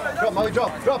 quick. Drop, Molly,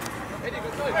 drop. Eddie,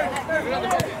 good play. Good on the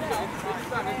ball.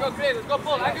 Let's go, Chris. Let's go,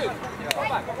 Paul. I'm good. Come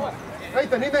back, come on.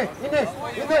 Ethan, in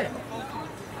there.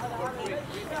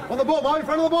 On the ball, Molly, in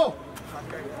front of the ball.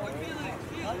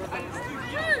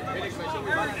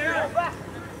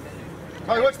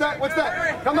 Molly, what's that?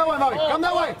 Come that way, Molly. Come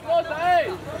that way. Closer,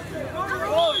 hey.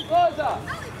 Closer.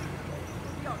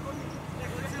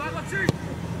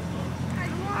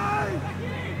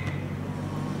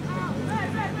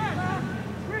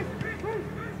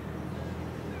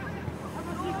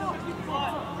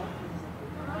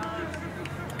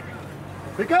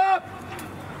 Pick up!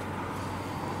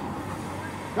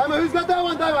 Damo, who's got that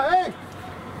one, Damo? Hey!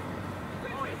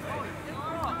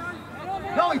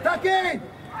 No, tuck in!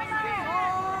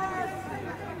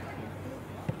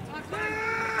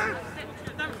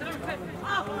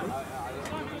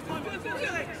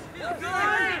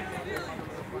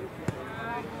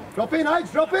 Drop in,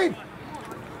 H, drop in!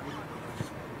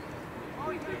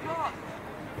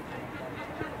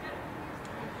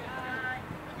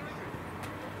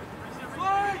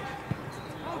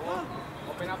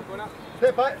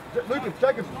 Step, Lucas,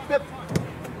 Jacob, step.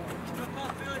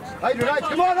 Adrian, H,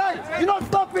 come on, H! You're not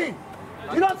stopping!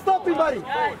 You're not stopping, buddy!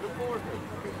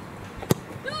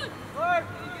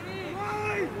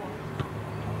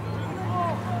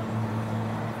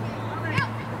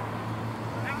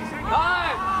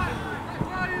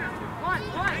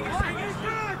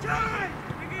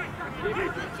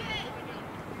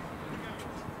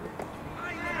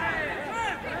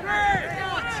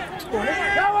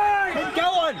 Keep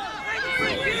going!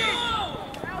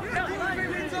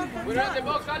 We're on the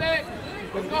box, Ale.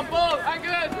 Let's go, Paul. I'm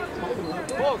good.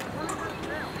 Paul.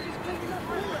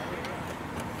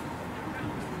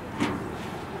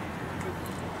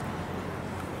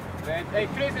 Hey,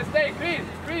 Chris, stay.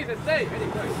 Chris, stay. Eddie,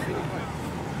 go.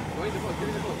 Go in the box. Give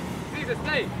me the ball. Chris,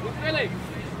 stay. Who's trailing?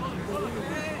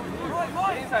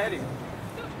 Inside, Eddie.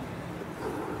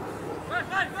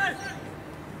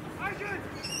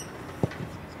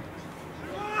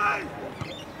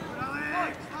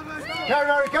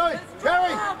 Carry, go!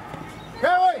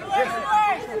 Yes.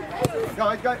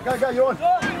 Go,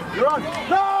 you're on.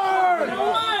 No!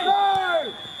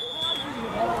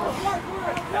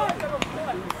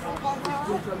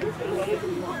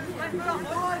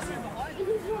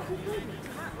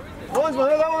 Linesman,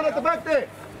 that one at the back there.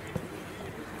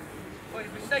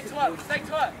 Stay to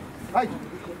it. Hey,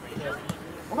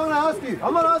 I'm not going to ask you.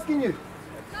 I'm not asking you.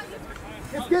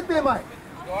 Let's get there, mate.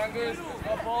 Go, Angus.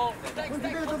 Go, Paul. Once you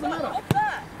get it, doesn't matter.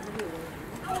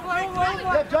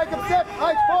 Step, Jacob, step.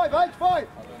 H5.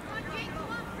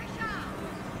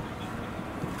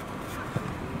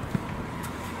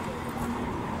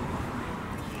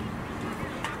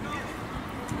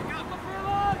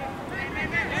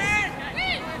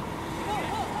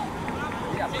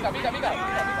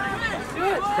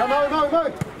 Come on,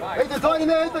 move. Ethan, tight in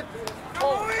there, Ethan.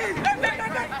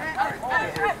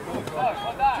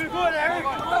 Too good, Eric.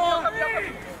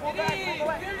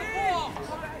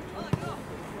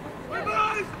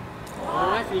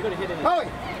 Actually, you got to hit it. Howie,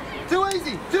 too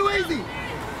easy.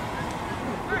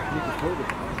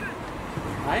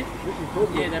 Hey?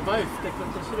 Yeah, they're both. They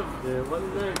should have. Yeah, one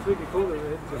there, we can call it.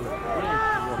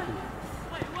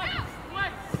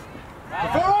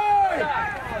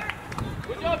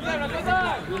 Good job, Sarah. Good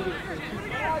job.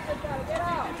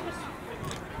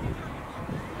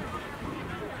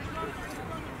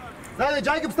 Stay there,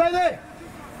 Jacob, stay there!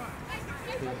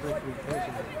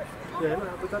 Yeah, no,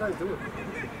 but they don't do it.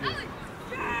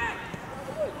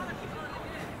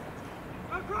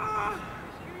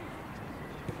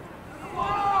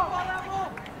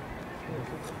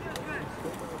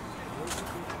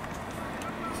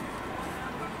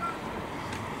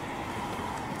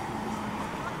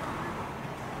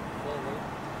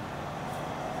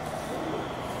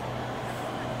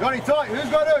 Johnny, tight. Who's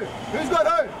got who? Who's got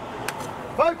who?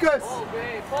 Focus!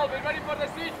 Paul, be ready for the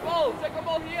switch. Paul, second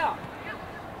ball here.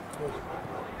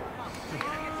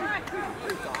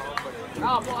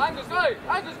 Now, Paul, Angus, go!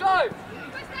 Angus, go!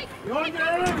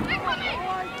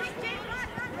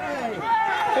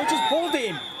 He just pulled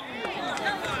him.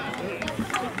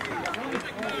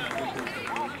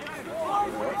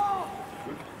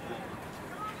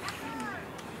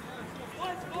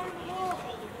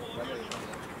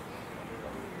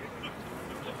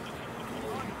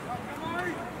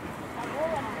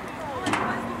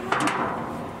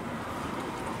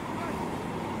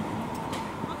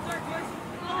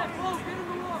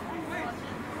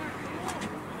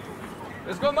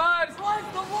 Let's go, man! Let's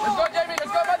go, Jamie!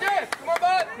 Let's go, Majid! Come on,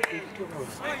 man!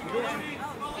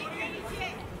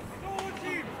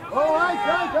 All right,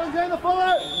 go down the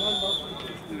follow!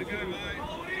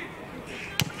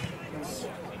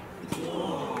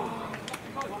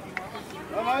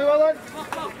 Come on, well done.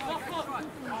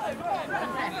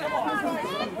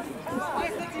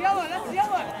 That's yellow, that's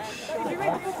yellow. If you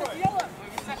read the book, it's yellow.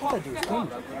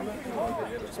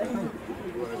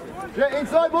 Jet,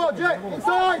 inside more, Jet,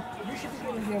 inside!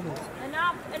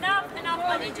 Enough,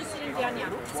 buddy, just sitting down now.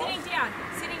 Sitting down,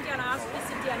 I asked you to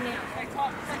sit down now. Sit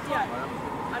down.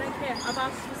 I don't care, I've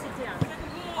asked you to sit down.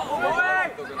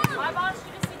 I've asked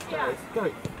you to sit down. Go.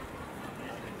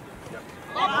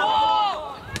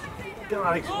 Go,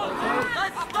 Alex.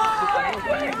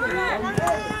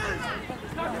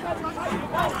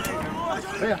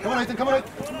 Here, come on, Ethan, come on, Ethan.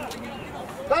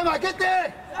 Dama, get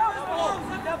there!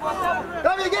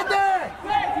 Dama, get there!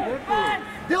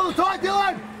 Dylan, tight,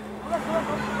 Dylan!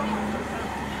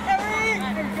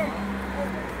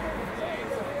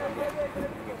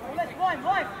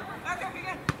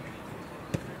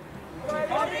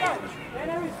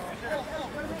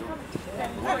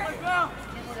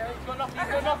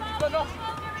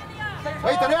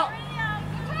 Ethan, out!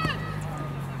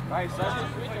 Nice, that's the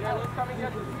switch. Again, who's coming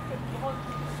here? Come on.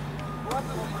 Come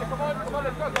on,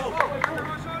 let's go.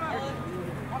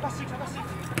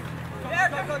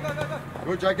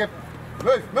 Good, Jacob.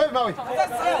 Move, Moe. Go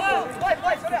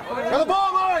the ball,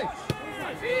 Moe!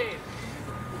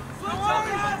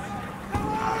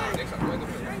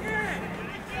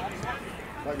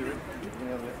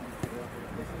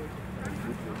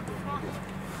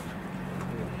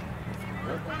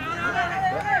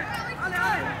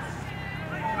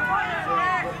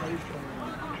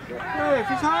 Hey, if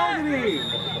he's holding him!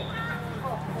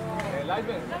 Hey,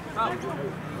 Lightman, come.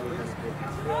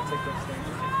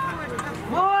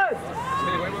 What?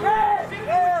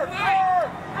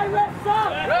 I repped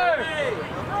up!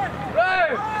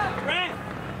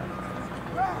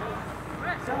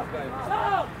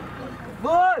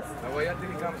 What? Wait until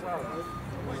he comes out.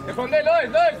 From the line,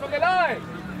 from the line!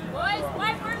 Boys,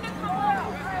 wait for him to come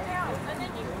out. And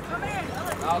then you come in.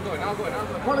 Now go.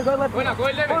 Want to go left? Go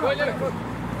 11. Go.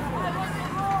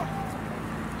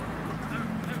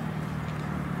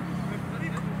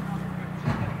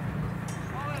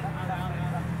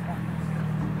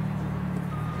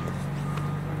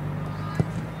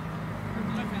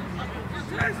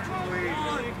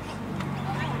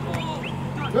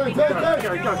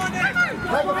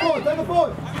 Take the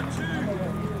forward.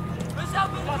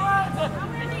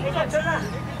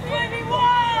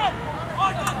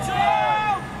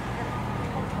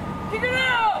 Kick it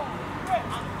out!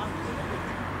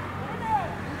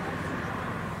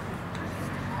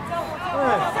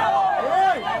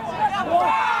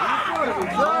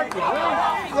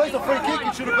 That's a free kick,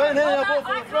 it should have been here, our ball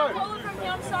for the throw.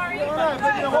 I'm sorry. No,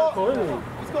 but you know what?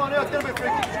 It's gone out, it's going to be a free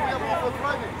kick, it should be our ball for the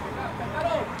throw.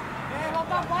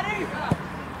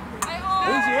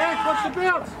 Easy, Ash, watch the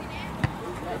bounce!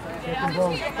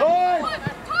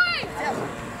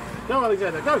 Go,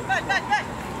 Alexander, go!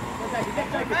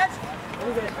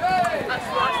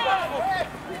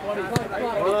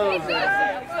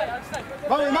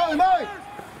 Moe!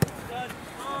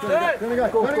 There we go.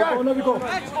 Another goal.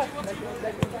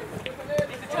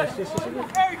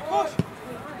 Hey, push!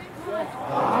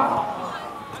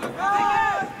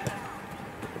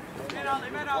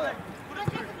 Men out there.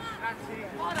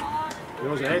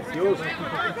 Yours, Ed, yours.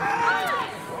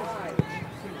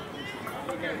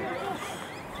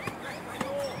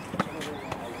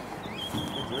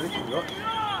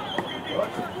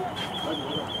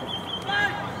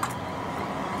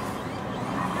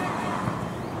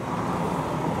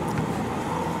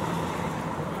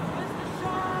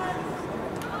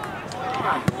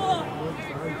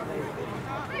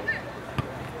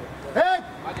 Head!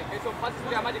 Magic, get some passes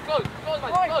there, Magic, close,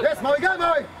 Magic, close. Yes, Murray, go,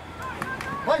 Murray!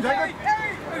 Play, Jacob!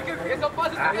 Get some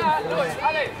passes there, Lewis,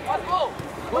 Ale, pass ball.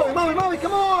 Murray,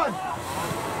 come on!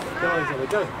 Go, Angela,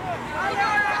 go.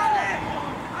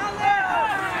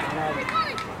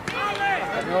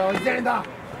 Oh, Xander!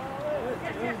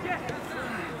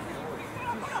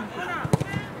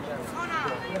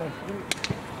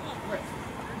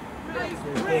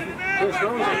 First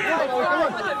round.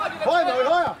 Higher, Murray,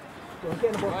 higher!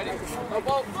 No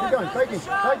ball. Keep going, take him.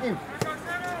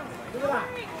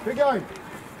 Keep going.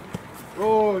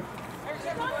 Good.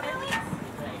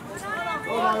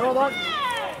 Well done.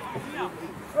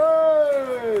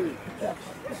 Hey!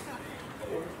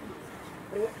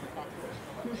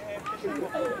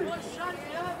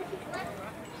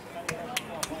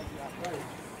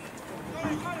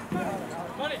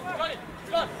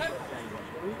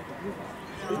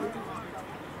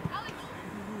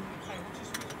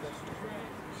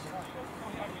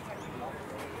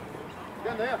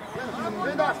 Get there.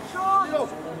 Get that.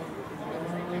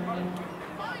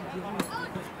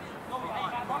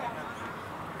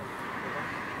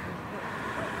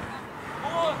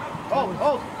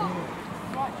 Hold.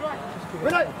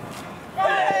 Win it.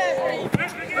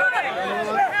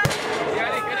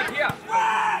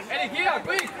 Eddie here,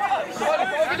 quick.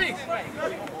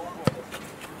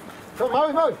 Come on,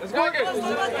 move. Let's go again.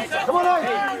 Come on,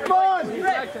 Ed. Come on.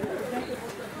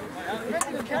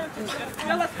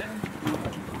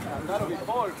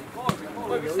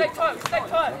 Stay tight.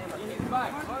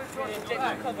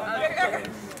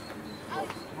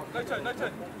 No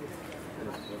turn.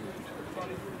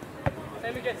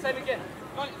 Same again.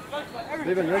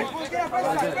 Leave it, ready? Once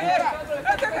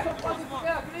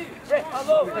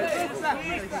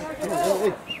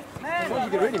you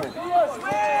get ready, man.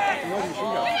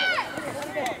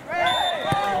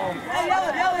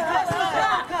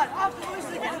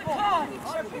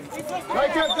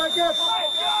 Take it.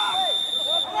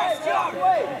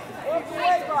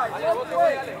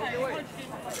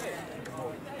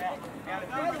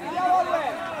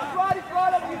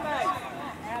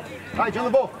 Hey, John,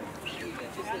 the ball.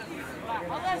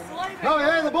 No,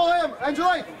 yeah, the ball, him.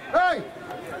 Angela. Hey.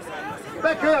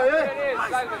 Back here, yeah?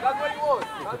 That's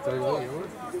what he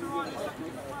wants.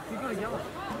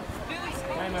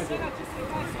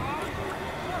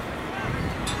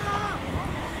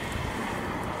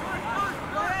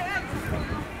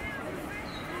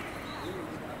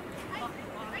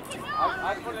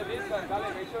 Ask for the distance,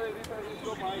 dale, make sure the distance is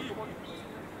good, man. Come on.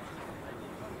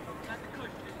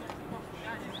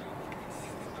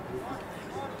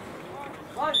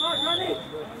 Run it!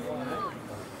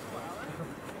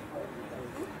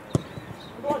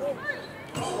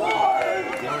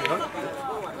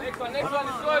 Next one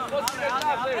is good. Close to the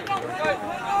top there.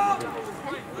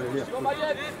 Good. Go,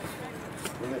 Mariette.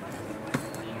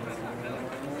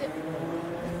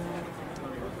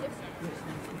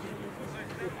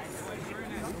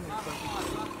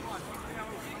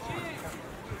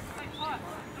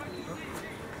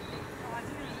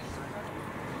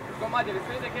 Go, Magic. Let's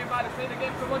play the game, man. Let's play the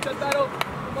game. Come on, Chantaro.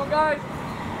 Come on, guys.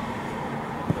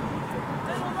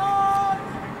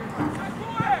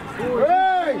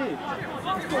 Hey!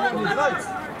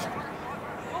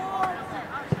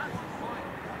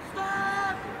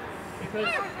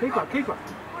 Keeper.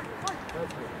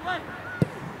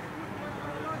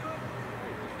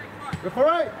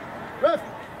 Referee! Ref!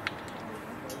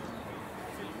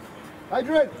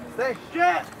 Adrian! Stay.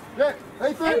 Jet!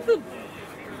 Ethan!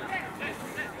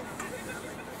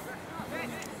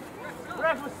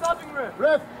 Ref, we're stopping, ref.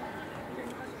 Ref!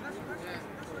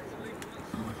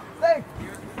 Stay.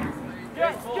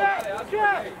 Jet!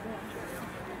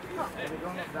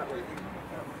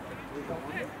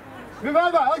 Move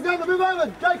over! Alexander, move over!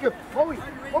 Jacob! Hold it!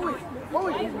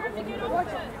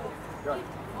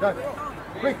 Go!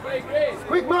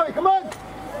 Quick, Murray, come on!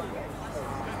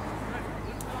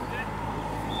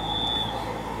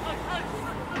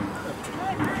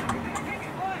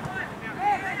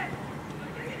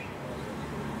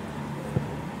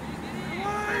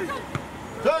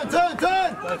 Turn!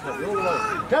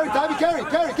 Carry, Toby, carry!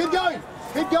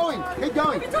 Keep going,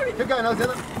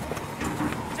 Alexander.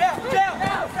 Down!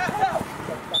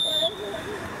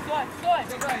 Slide!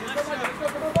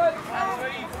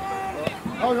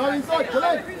 Oh, no, inside,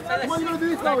 Gillette. Come on, you're going to do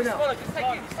this now. Just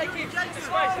take it. Just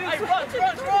run. Hey, run.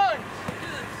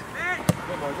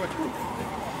 Good boy, good.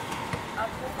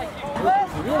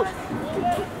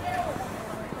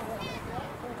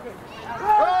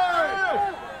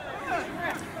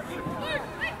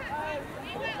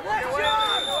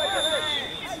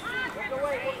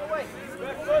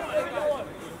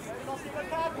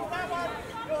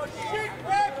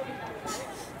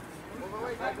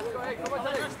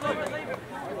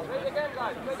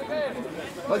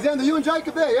 Alexander, you and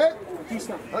Jacob there, yeah?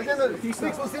 Alexander,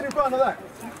 Six will sit in front of that.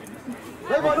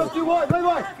 Levi, not too wide,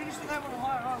 Levi! Let's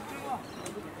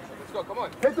go, come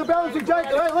on. Get the balance with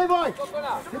Jacob, hey Levi!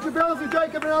 Get your balance with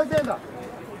Jacob and Alexander.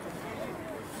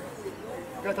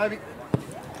 Go, Toby.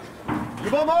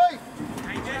 Good ball, Murray!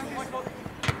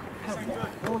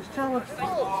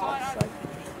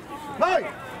 Mate!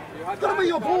 It's got to be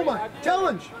your ball, mate.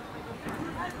 Challenge!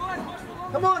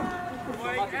 Come on!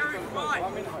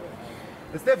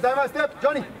 The step, Damo, step.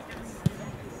 Johnny!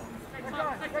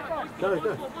 Go.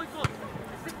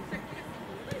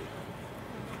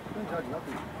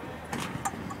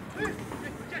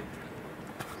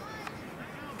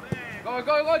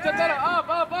 Go, Chantana, up,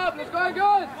 let's go,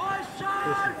 good!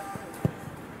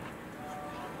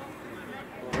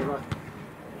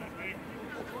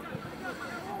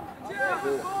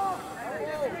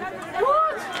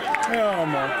 Oh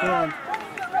my God.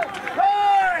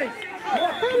 Hey!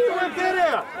 How do you get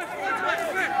out?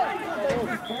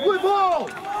 Good ball!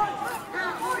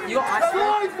 You got ice.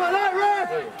 Lines for that ref!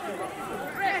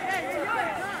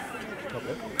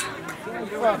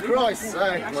 Oh, Christ's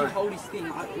sake, Actually man. hold his thing. They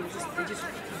just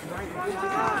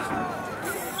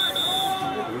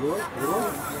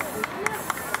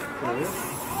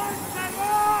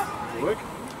Work.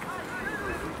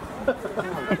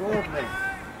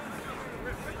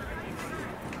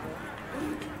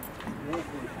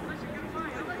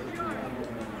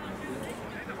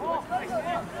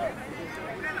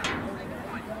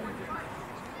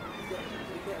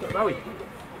 Bowie.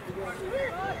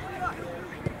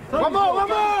 One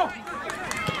more!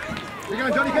 You're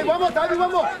going, Johnny, keep one more, Toby,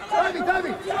 one more! Toby!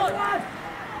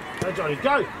 Go, Johnny,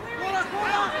 go!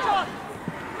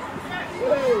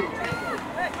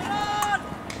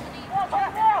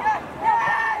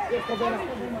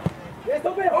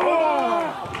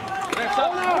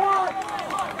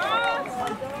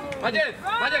 Majid,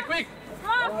 quick!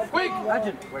 Quick!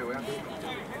 Imagine.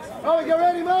 Oh, get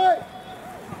ready, mate!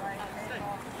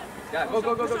 Yeah, go.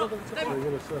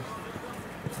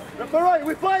 Referee,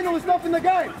 we're playing all the stuff in the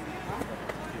game!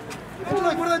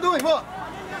 Angelique, what are they doing? What?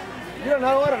 You don't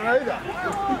know, I don't know either.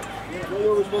 Not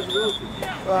your responsibility.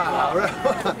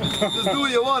 Just do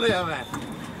what you want here, man.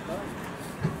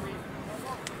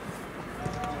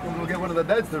 We'll get one of the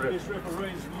dads to rip. This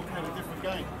referee's looking at a different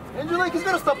game. Angelique, he's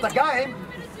got to stop the game.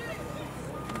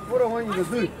 What I want you to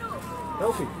do.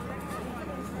 Help him.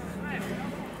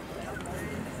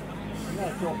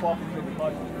 Drop off into the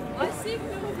post. I see.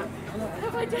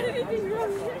 Have I done anything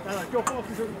wrong? Drop off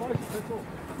into the post, that's all.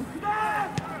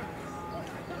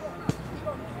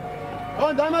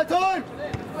 Time, Damo, time!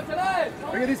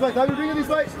 Bring it this way, Toby, bring it this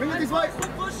way. Keep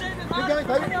going,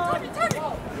 Toby.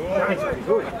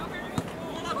 Good.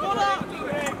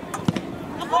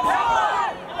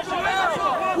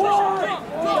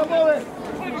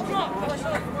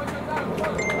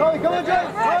 Ollie, come on,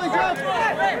 James! Ollie, jump!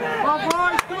 Come on,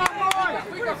 boys!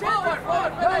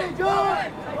 Hey,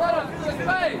 John!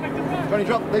 Johnny,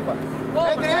 drop, deeper.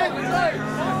 Head to head!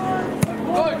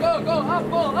 Go, up,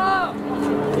 ball, up!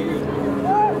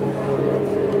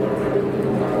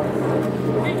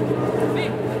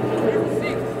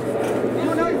 You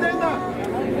and Alexander!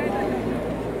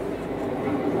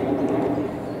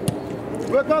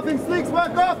 Work off him, Slicks,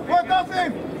 work off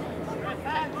him!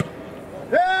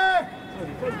 Yeah!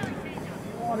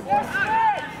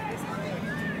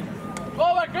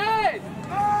 Over, great!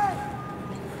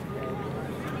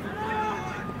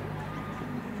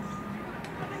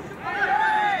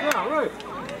 Yeah, right.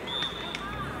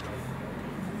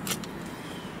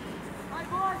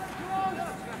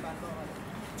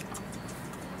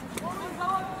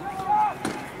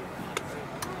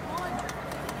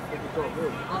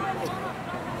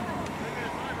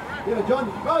 Yeah, John,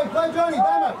 go, play Johnny,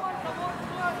 damn it!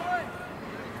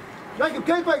 Jacob,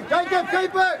 keep it! Jacob,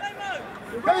 keep it!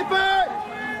 Keep it!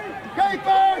 Keep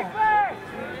it!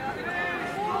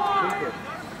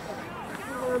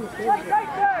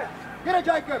 Get it,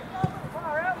 Jacob!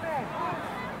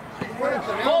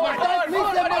 Forward, don't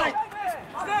miss it, mate!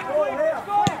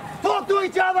 Talk to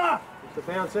each other! It's the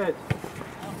bounce head.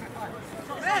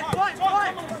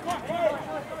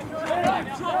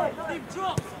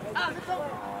 Drop. Leva,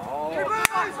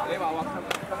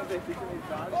 kan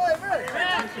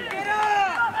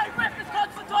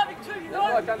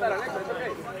du inte andare, Alex, it's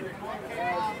okay.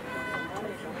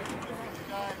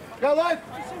 Go live!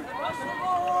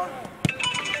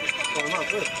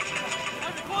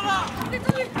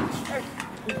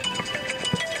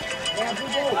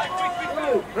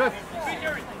 Ref!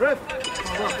 Ref!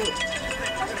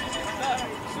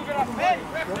 Super up. Hey,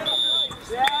 ref,